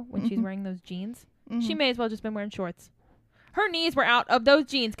the video, when she's Mhm. wearing those jeans, Mhm. she may as well just been wearing shorts. Her knees were out of those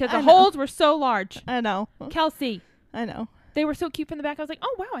jeans because I the know. holes were so large. I know. Kelsey, I know. they were so cute from the back. I was like,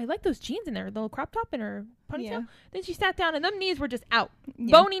 oh, wow, I like those jeans in there. Little crop top and her ponytail. Yeah. Then she sat down and them knees were just out.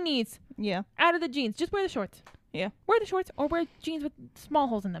 Yeah. Bony knees Yeah. out of the jeans. Just wear the shorts. Yeah. Wear the shorts or wear jeans with small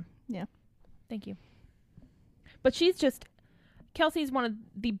holes in them. Yeah. Thank you. But Kelsey's one of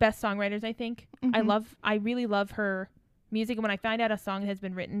the best songwriters, I think. Mhm. I really love her music. And when I find out a song has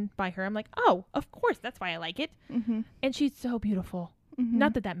been written by her, I'm like, oh, of course, that's why I like it. Mm-hmm. And she's so beautiful. Mm-hmm.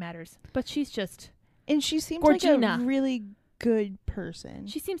 Not that matters, but she's just, And she seems Gorgina. like a really good person.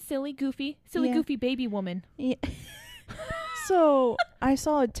 she seems silly, Yeah. goofy baby woman. Yeah. So I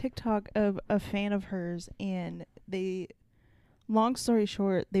saw a TikTok of a fan of hers, and long story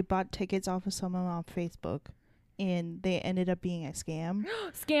short, they bought tickets off of someone on Facebook, and they ended up being a scam.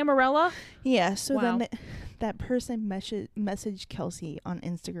 Scamarella. Yeah. So Wow. then that person messaged Kelsey on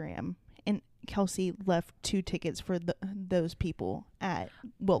Instagram, and Kelsey left 2 tickets for those people at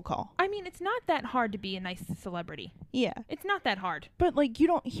Will Call. I mean, it's not that hard to be a nice celebrity. Yeah. It's not that hard. But like, you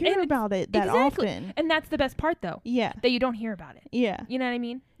don't hear And about it that exactly. often. And that's the best part, though, Yeah. that you don't hear about it. Yeah. You know what I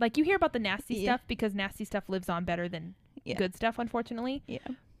mean? Like, you hear about the nasty Yeah. stuff because nasty stuff lives on better than Yeah. good stuff, unfortunately. Yeah.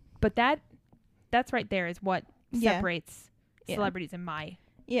 But that's right there is what Yeah. separates Yeah. celebrities, in my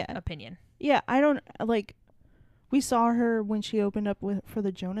Yeah. opinion. Yeah, I don't like. We saw her when she opened up for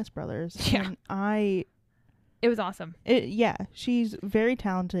the Jonas Brothers. Yeah. And It was awesome. yeah, she's very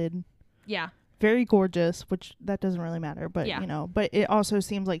talented, Yeah. very gorgeous, which that doesn't really matter, but Yeah. but it also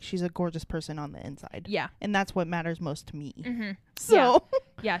seems like she's a gorgeous person on the inside. Yeah. And that's what matters most to me. Mm-hmm. So,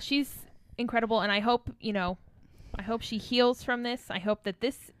 Yeah, she's incredible, and I hope she heals from this. I hope that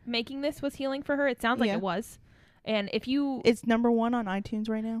making this was healing for her. It sounds like Yeah. it was. And if you, it's #1 on iTunes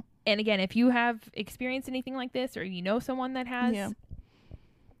right now. and again, if you have experienced anything like this, or you know someone that has, Yeah.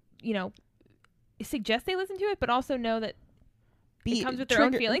 Suggest they listen to it, but also know that it comes with their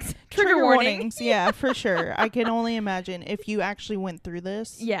trigger- own feelings. Trigger warning. warnings. Yeah, for sure. I can only imagine if you actually went through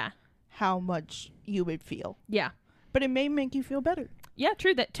this, Yeah. how much you would feel. Yeah. But it may make you feel better. Yeah,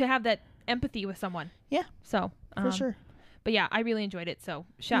 true, that to have that empathy with someone. Yeah. So, For sure. But yeah, I really enjoyed it. So,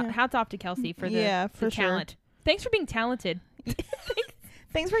 Yeah. hats off to Kelsey for the for sure. talent. Thanks for being talented.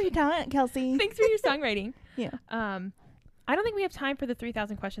 Thanks for your talent, Kelsey. Thanks for your songwriting. Yeah. I don't think we have time for the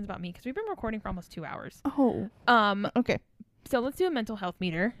 3,000 questions about me because we've been recording for almost 2 hours. Oh. Okay. So let's do a mental health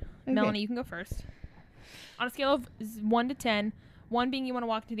meter. Okay. Melanie, you can go first. On a scale of 1 to 10, 1 being you want to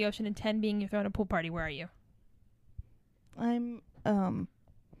walk into the ocean and 10 being you're throwing a pool party, where are you? I'm a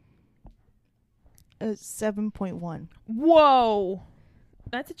 7.1. Whoa,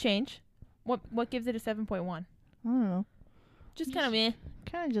 that's a change. What gives it a 7.1? I don't know. Just kind of meh.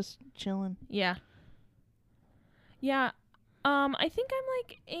 Kind of just chilling. Yeah. Yeah. I think I'm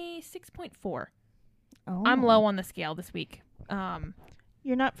like a 6.4. Oh. I'm low on the scale this week.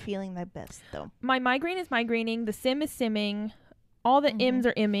 You're not feeling that best though. My migraine is migraining. The sim is simming. All the ims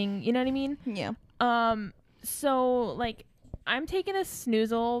are imming. You know what I mean? Yeah. So like, I'm taking a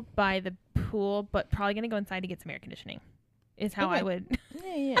snoozle by the pool, but probably gonna go inside to get some air conditioning. Is how I Okay. would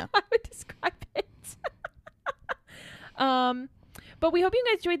Yeah. I would describe it. But we hope you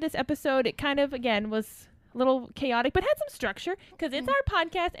guys enjoyed this episode. It kind of again was A little chaotic, but had some structure because it's our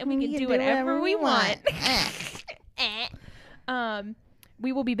podcast and we can do whatever we want.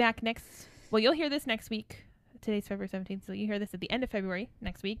 We will be back you'll hear this next week. Today's February 17th, so you hear this at the end of February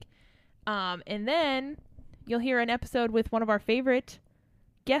next week. And then you'll hear an episode with one of our favorite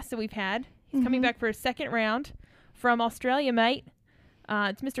guests that we've had. He's coming back for a second round from Australia, mate.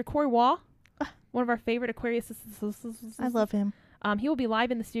 It's Mr. Corey Waugh, one of our favorite Aquarius. I love him. He will be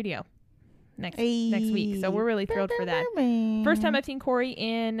live in the studio next week, so we're really thrilled for that. First time I've seen Corey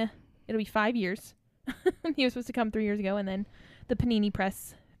it'll be 5 years. He was supposed to come 3 years ago, and then the Panini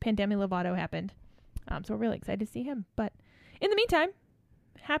Press Pandemic Lovato happened. So we're really excited to see him. But in the meantime,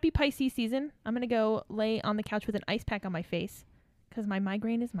 happy Pisces season. I'm going to go lay on the couch with an ice pack on my face because my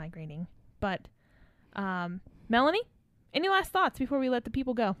migraine is migraining. But Melanie, any last thoughts before we let the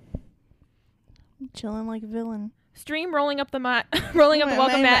people go? Chilling like a villain. Stream rolling up the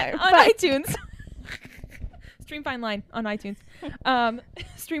welcome mat on iTunes. Stream Fine Line on iTunes.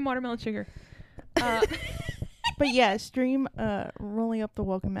 Stream Watermelon Sugar. But yeah, stream Rolling Up the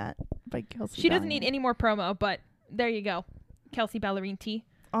Welcome Mat by Kelsey. She doesn't need any more promo, but there you go. Kelsey Ballerine T.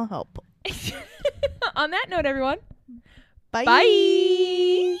 I'll help. On that note, everyone. Bye.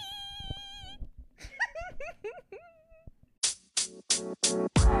 Bye.